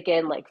out of,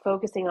 again, like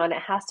focusing on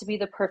it has to be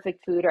the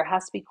perfect food or it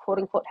has to be quote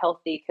unquote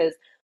healthy, because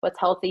what's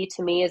healthy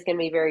to me is going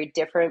to be very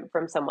different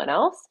from someone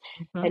else.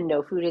 And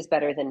no food is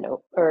better than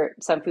no, or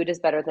some food is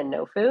better than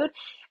no food.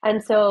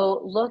 And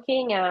so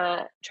looking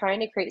at trying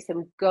to create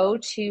some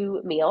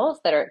go-to meals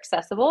that are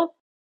accessible,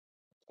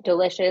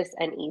 delicious,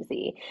 and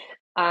easy.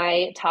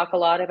 I talk a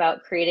lot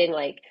about creating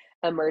like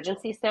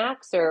emergency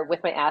snacks, or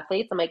with my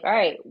athletes, I'm like, all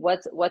right,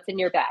 what's in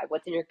your bag?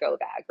 What's in your go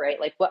bag, right?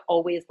 Like what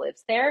always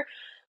lives there.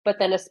 But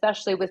then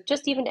especially with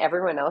just even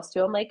everyone else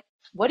too, I'm like,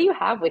 what do you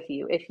have with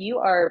you? If you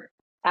are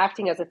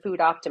acting as a food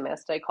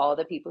optimist, I call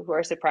the people who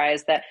are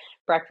surprised that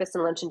breakfast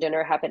and lunch and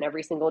dinner happen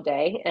every single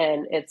day,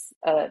 and it's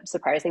a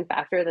surprising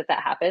factor that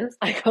that happens.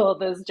 I call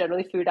those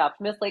generally food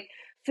optimists. Like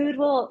food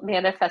will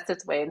manifest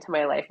its way into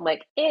my life. I'm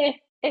like,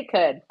 it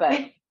could,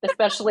 but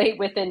especially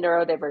within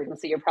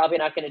neurodivergency, you're probably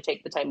not going to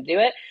take the time to do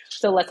it.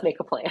 So let's make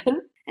a plan.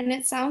 And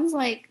it sounds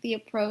like the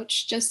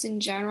approach just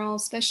in general,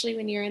 especially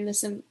when you're in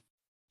this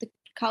the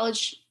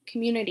college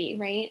community,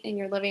 right? And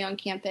you're living on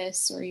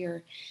campus or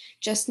you're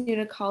just new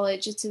to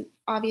college, it's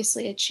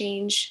obviously a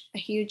change, a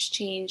huge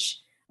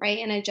change, right?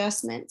 An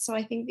adjustment. So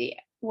I think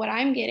what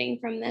I'm getting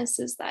from this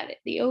is that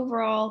the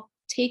overall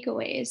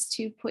takeaway is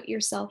to put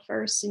yourself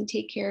first and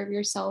take care of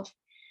yourself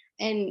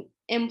and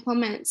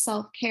implement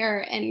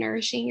self-care and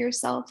nourishing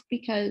yourself,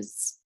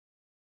 because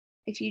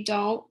if you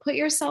don't put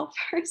yourself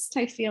first,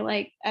 I feel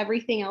like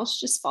everything else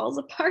just falls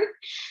apart.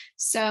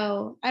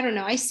 So I don't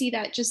know. I see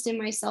that just in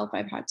myself.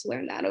 I've had to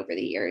learn that over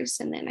the years.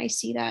 And then I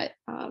see that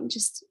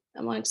just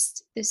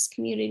amongst this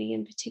community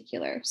in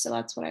particular. So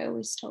that's what I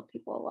always tell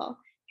people. Well,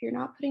 if you're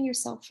not putting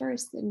yourself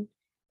first, then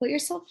put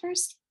yourself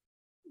first,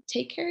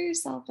 take care of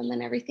yourself, and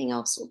then everything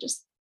else will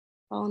just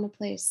fall into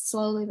place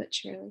slowly but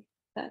surely.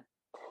 But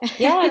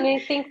yeah, and I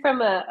think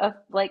from a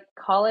like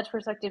college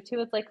perspective too,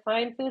 it's like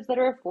find foods that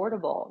are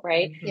affordable,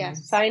 right?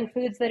 Yes. Find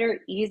foods that are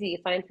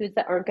easy, find foods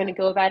that aren't going to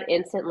go bad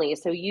instantly.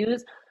 So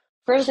use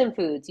frozen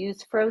foods,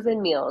 use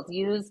frozen meals,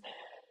 use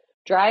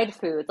dried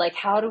foods. Like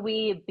how do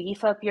we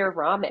beef up your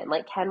ramen?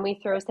 Like can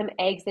we throw some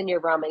eggs in your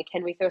ramen?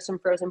 Can we throw some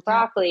frozen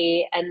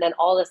broccoli? And then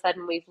all of a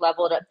sudden we've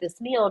leveled up this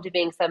meal to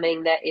being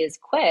something that is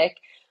quick,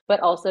 but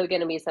also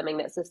going to be something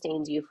that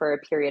sustains you for a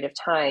period of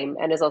time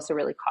and is also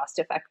really cost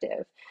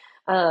effective.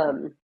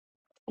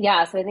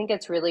 Yeah, so I think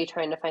it's really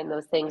trying to find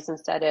those things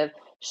instead of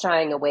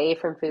shying away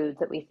from foods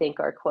that we think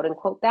are quote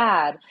unquote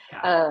bad,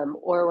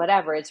 or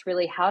whatever. It's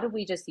really how do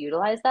we just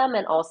utilize them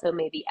and also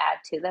maybe add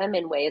to them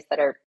in ways that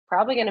are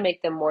probably going to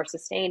make them more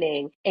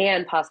sustaining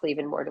and possibly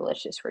even more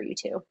delicious for you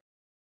too.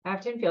 I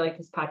often feel like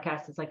this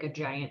podcast is like a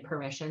giant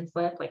permission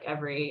slip. Like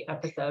every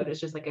episode is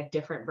just like a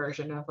different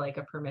version of like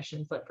a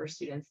permission slip for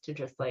students to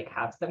just like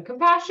have some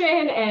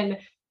compassion and,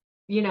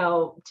 you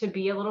know, to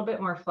be a little bit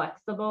more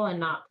flexible and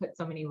not put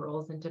so many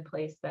rules into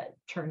place that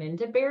turn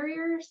into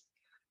barriers.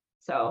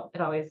 So it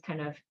always kind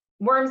of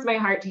warms my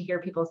heart to hear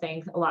people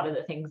saying a lot of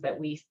the things that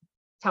we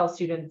tell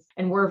students,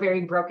 and we're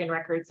very broken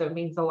records, so it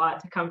means a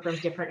lot to come from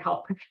different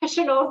health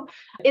professionals.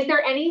 Is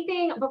there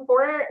anything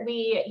before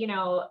we, you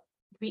know,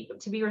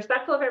 to be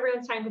respectful of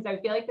everyone's time, because I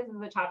feel like this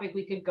is a topic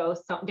we could go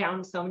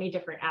down so many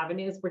different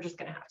avenues. We're just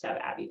going to have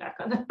Abby back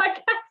on the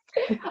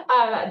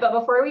podcast. But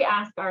before we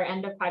ask our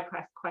end of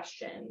podcast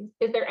questions,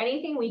 is there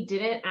anything we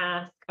didn't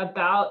ask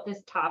about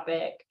this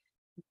topic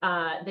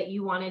that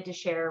you wanted to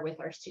share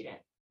with our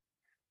students?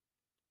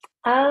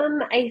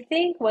 I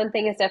think one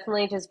thing is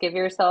definitely just give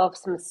yourself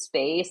some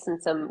space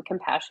and some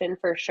compassion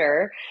for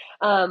sure.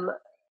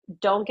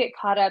 Don't get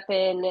caught up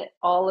in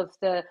all of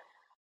the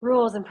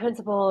rules and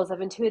principles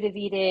of intuitive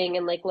eating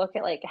and like look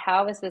at like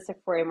how is this a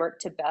framework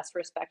to best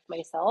respect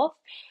myself.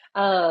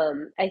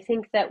 I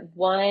think that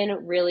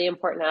one really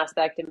important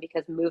aspect, and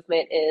because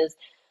movement is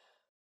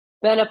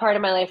been a part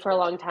of my life for a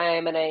long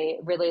time and I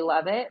really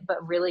love it,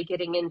 but really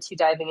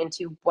diving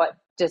into what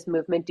does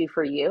movement do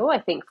for you. I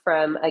think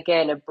from,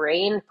 again, a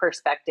brain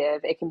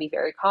perspective, it can be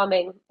very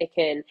calming. It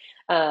can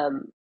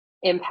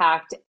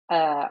impact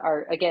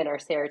our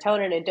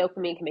serotonin and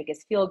dopamine, can make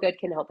us feel good,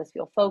 can help us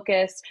feel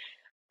focused.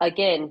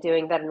 Again,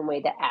 doing that in a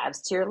way that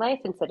adds to your life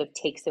instead of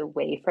takes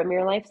away from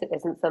your life. So it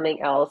isn't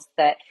something else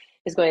that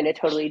is going to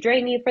totally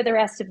drain you for the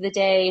rest of the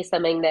day,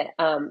 something that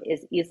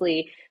is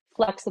easily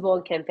flexible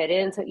and can fit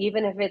in. So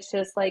even if it's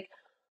just like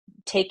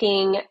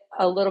taking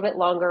a little bit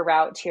longer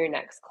route to your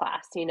next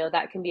class, you know,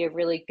 that can be a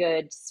really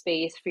good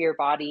space for your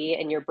body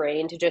and your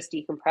brain to just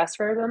decompress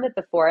for a moment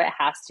before it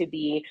has to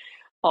be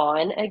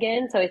on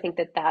again. So I think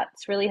that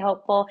that's really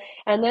helpful.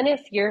 And then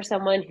if you're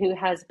someone who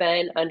has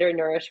been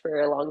undernourished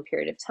for a long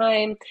period of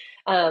time,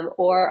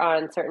 or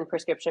on certain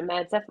prescription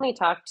meds, definitely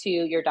talk to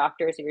your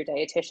doctors or your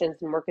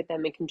dietitians and work with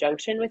them in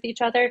conjunction with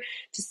each other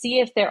to see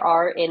if there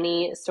are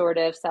any sort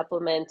of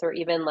supplements or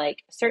even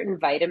like certain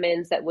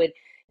vitamins that would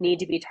need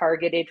to be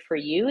targeted for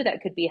you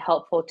that could be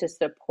helpful to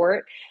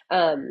support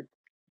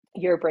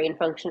your brain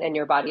function and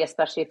your body,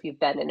 especially if you've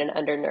been in an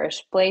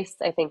undernourished place.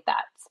 I think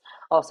that's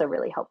also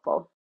really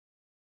helpful.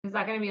 Is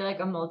that going to be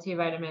like a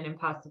multivitamin and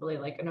possibly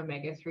like an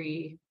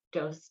omega-3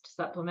 dosed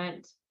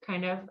supplement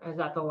kind of? Is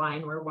that the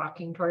line we're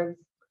walking towards?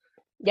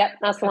 Yep,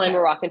 that's the line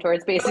we're walking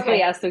towards, basically. Okay.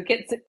 Yeah, so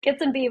get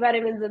some B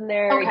vitamins in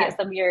there, Okay. get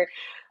some of your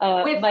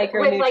with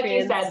micronutrients. like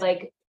you said,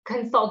 like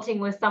consulting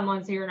with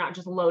someone so you're not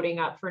just loading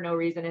up for no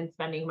reason and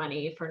spending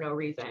money for no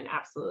reason.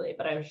 Absolutely.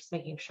 But I was just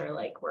making sure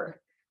like we're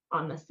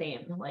on the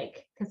same,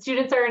 like, because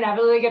students are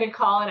inevitably going to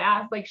call and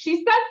ask, like, she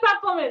said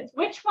supplements,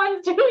 which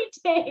ones do we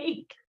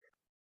take?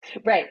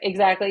 Right,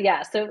 exactly.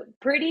 Yeah. So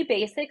pretty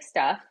basic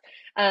stuff.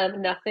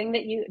 Nothing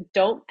that you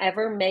don't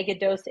ever mega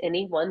dose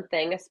any one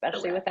thing,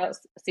 especially without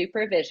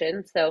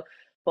supervision. So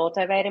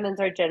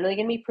multivitamins are generally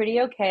going to be pretty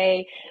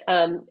okay.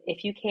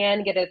 If you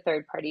can get a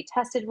third party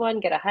tested one,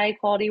 get a high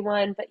quality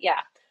one. But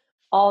yeah,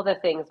 all the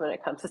things when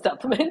it comes to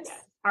supplements.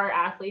 Our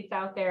athletes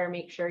out there,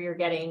 make sure you're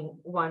getting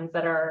ones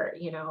that are,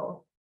 you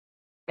know,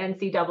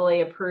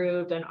 NCAA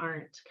approved and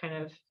aren't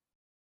kind of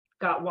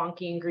got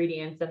wonky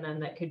ingredients and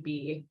then that could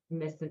be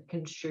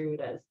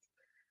misconstrued as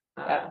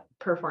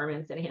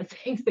performance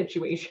enhancing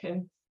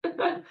situations.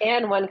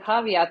 And one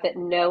caveat that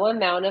no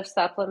amount of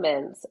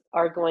supplements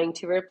are going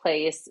to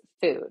replace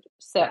food.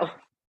 So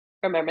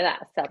remember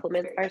that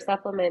supplements are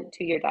supplement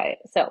to your diet.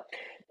 So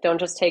don't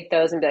just take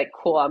those and be like,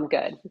 cool, I'm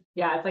good.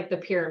 Yeah, it's like the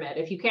pyramid.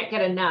 If you can't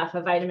get enough,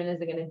 a vitamin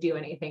isn't going to do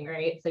anything,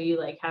 right? So you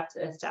like have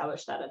to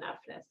establish that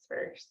enoughness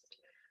first.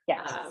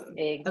 Yes,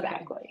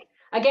 exactly. Okay.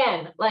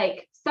 Again,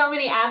 like so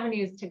many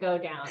avenues to go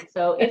down.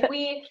 So if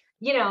we,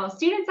 you know,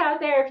 students out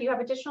there, if you have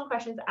additional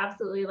questions,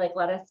 absolutely like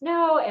let us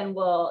know and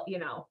we'll, you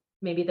know,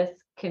 maybe this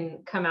can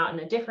come out in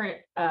a different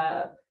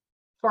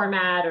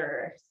format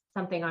or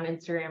something on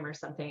Instagram or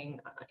something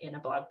in a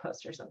blog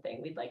post or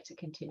something. We'd like to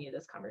continue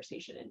this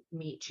conversation and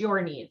meet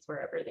your needs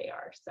wherever they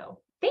are. So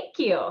thank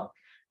you.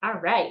 All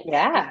right.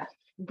 Yeah.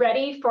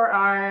 Ready for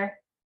our,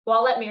 well,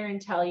 I'll let Maren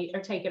tell you or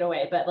take it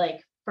away, but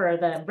like for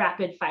the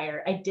rapid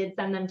fire, I did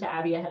send them to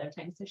Abby ahead of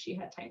time so she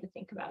had time to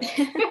think about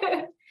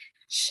it.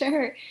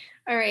 Sure.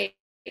 All right.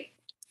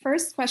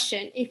 First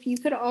question. If you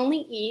could only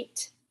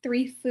eat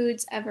 3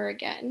 foods ever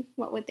again,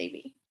 what would they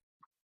be?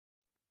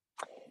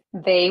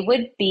 They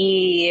would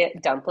be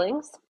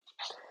dumplings,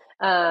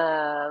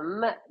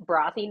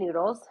 brothy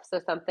noodles.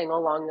 So something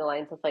along the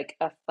lines of like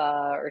a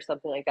pho or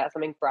something like that.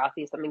 Something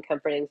brothy, something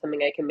comforting,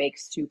 something I can make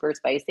super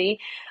spicy.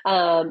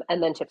 And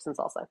then chips and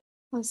salsa.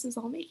 This is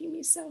all making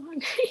me so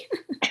hungry.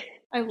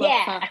 I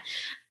love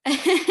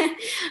pho.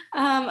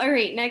 All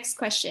right, next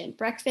question.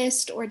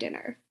 Breakfast or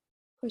dinner?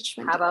 Which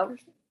one? How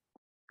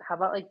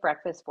about like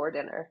breakfast for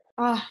dinner?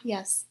 Oh,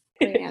 yes.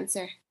 Great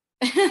answer.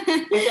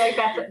 I feel like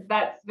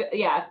that's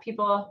yeah,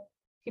 people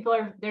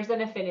are, there's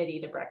an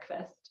affinity to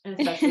breakfast and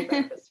especially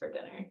breakfast for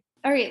dinner.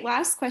 All right,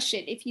 last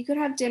question. If you could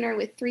have dinner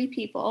with 3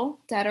 people,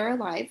 dead or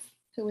alive,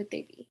 who would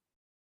they be?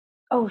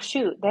 Oh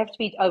shoot, they have to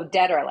be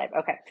dead or alive.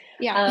 Okay.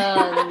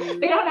 Yeah.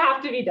 They don't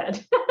have to be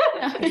dead.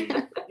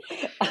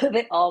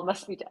 They all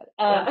must be dead.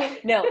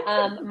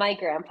 No, my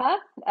grandpa,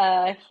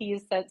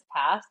 he's since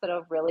passed, but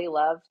I'd really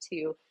love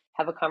to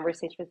have a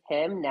conversation with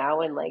him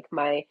now in like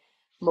my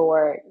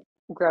more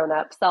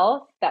grown-up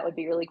self. That would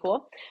be really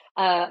cool.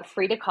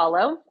 Frida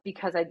Kahlo,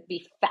 because I'd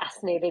be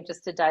fascinated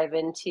just to dive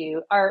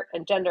into art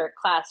and gender,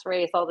 class,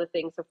 race, all the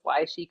things of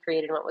why she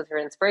created and what was her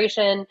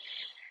inspiration.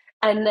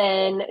 And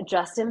then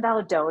Justin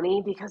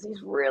Baldoni, because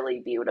he's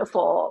really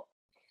beautiful.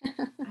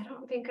 I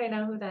don't think I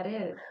know who that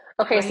is.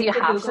 Okay, so you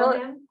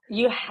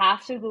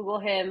have to Google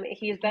him.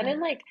 He's been in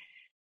like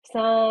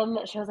some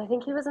shows. I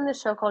think he was in the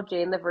show called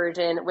Jane the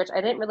Virgin, which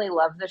I didn't really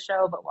love the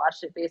show, but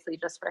watched it basically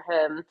just for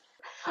him.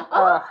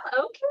 Oh,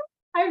 okay.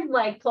 I'm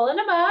like pulling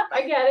him up.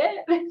 I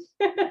get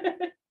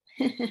it.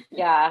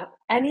 Yeah.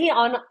 And he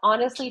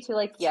honestly too,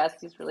 like, yes,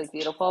 he's really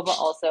beautiful, but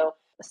also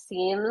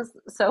seems,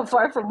 so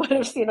far from what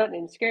I've seen on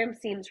Instagram,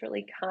 seems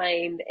really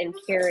kind and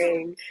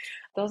caring.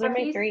 Those are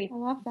my 3. I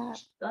love that.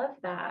 Love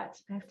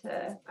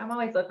that. I'm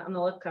always on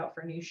the lookout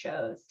for new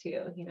shows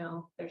too. You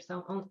know, there's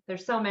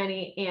so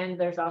many, and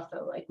there's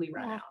also like we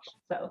run out.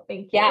 So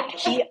thank you. Yeah,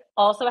 he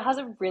also has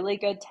a really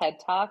good TED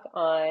Talk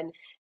on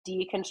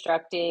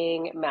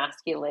deconstructing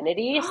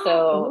masculinity.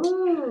 So,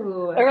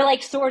 or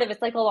like sort of,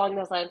 it's like along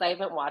those lines. I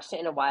haven't watched it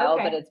in a while,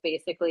 but it's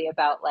basically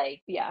about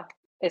like, yeah.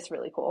 It's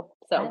really cool.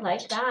 So I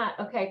like that.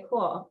 Okay,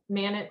 cool.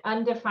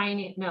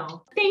 Undefining.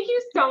 No. Thank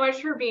you so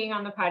much for being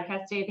on the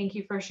podcast today. Thank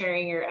you for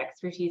sharing your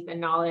expertise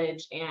and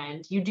knowledge.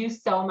 And you do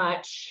so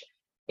much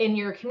in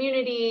your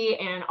community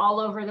and all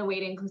over the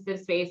weight inclusive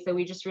space. So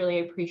we just really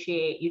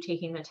appreciate you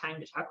taking the time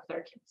to talk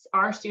with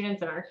our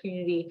students and our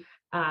community.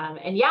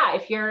 And yeah,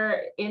 if you're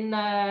in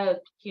the,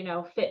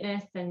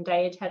 fitness and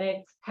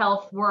dietetics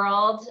health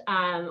world,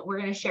 we're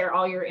going to share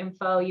all your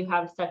info. You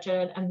have such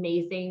an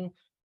amazing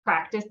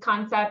practice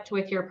concept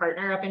with your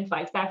partner up in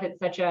Flagstaff. It's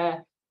such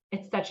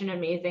an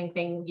amazing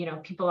thing.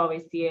 People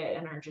always see it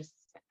and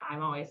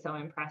I'm always so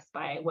impressed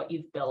by what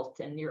you've built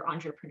and your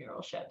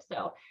entrepreneurship.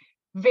 So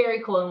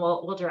very cool. And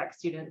we'll direct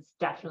students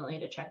definitely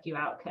to check you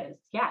out because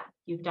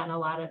you've done a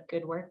lot of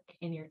good work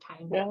in your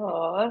time.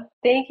 Oh,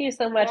 thank you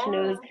so much. Yeah. And it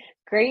was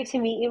great to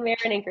meet you,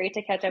 Maren, and great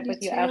to catch up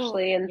with you, too.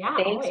 Ashley. And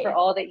thanks always. for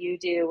all that you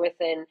do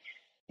within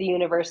the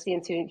university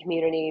and student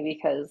community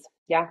because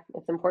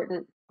it's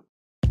important.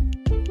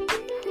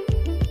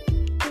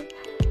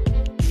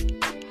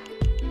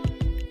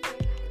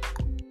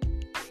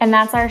 And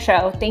that's our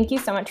show. Thank you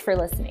so much for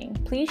listening.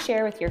 Please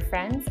share with your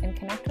friends and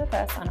connect with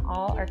us on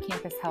all our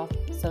Campus Health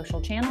social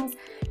channels.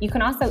 You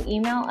can also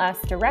email us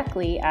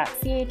directly at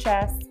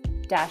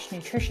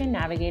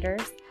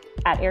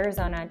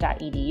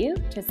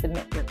chs-nutritionnavigators@arizona.edu to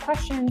submit your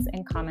questions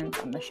and comments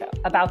on the show,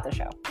 about the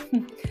show.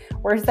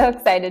 We're so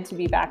excited to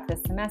be back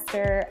this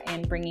semester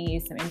and bringing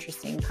you some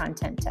interesting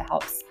content to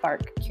help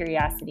spark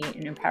curiosity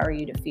and empower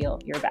you to feel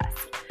your best.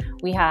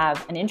 We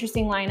have an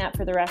interesting lineup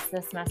for the rest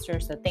of the semester,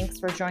 so thanks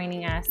for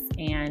joining us.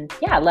 And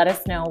let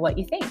us know what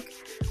you think.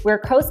 We are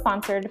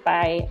sponsored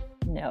by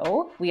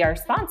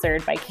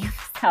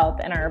Campus Health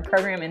and our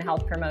program in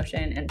health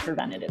promotion and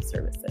preventative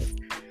services.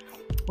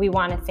 We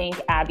want to thank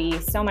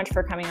Abby so much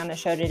for coming on the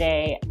show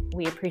today.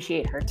 We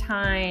appreciate her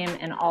time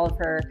and all of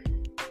her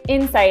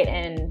insight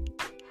and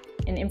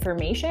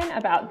information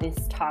about this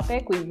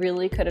topic. We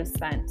really could have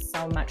spent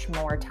so much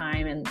more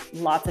time in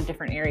lots of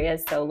different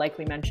areas. So like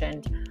we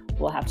mentioned,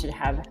 we'll have to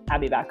have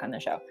Abby back on the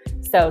show.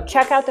 So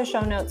check out the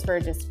show notes for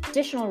just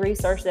additional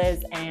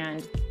resources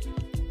and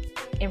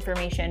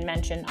information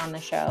mentioned on the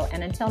show.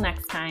 And until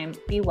next time,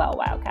 be well,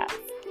 Wildcats.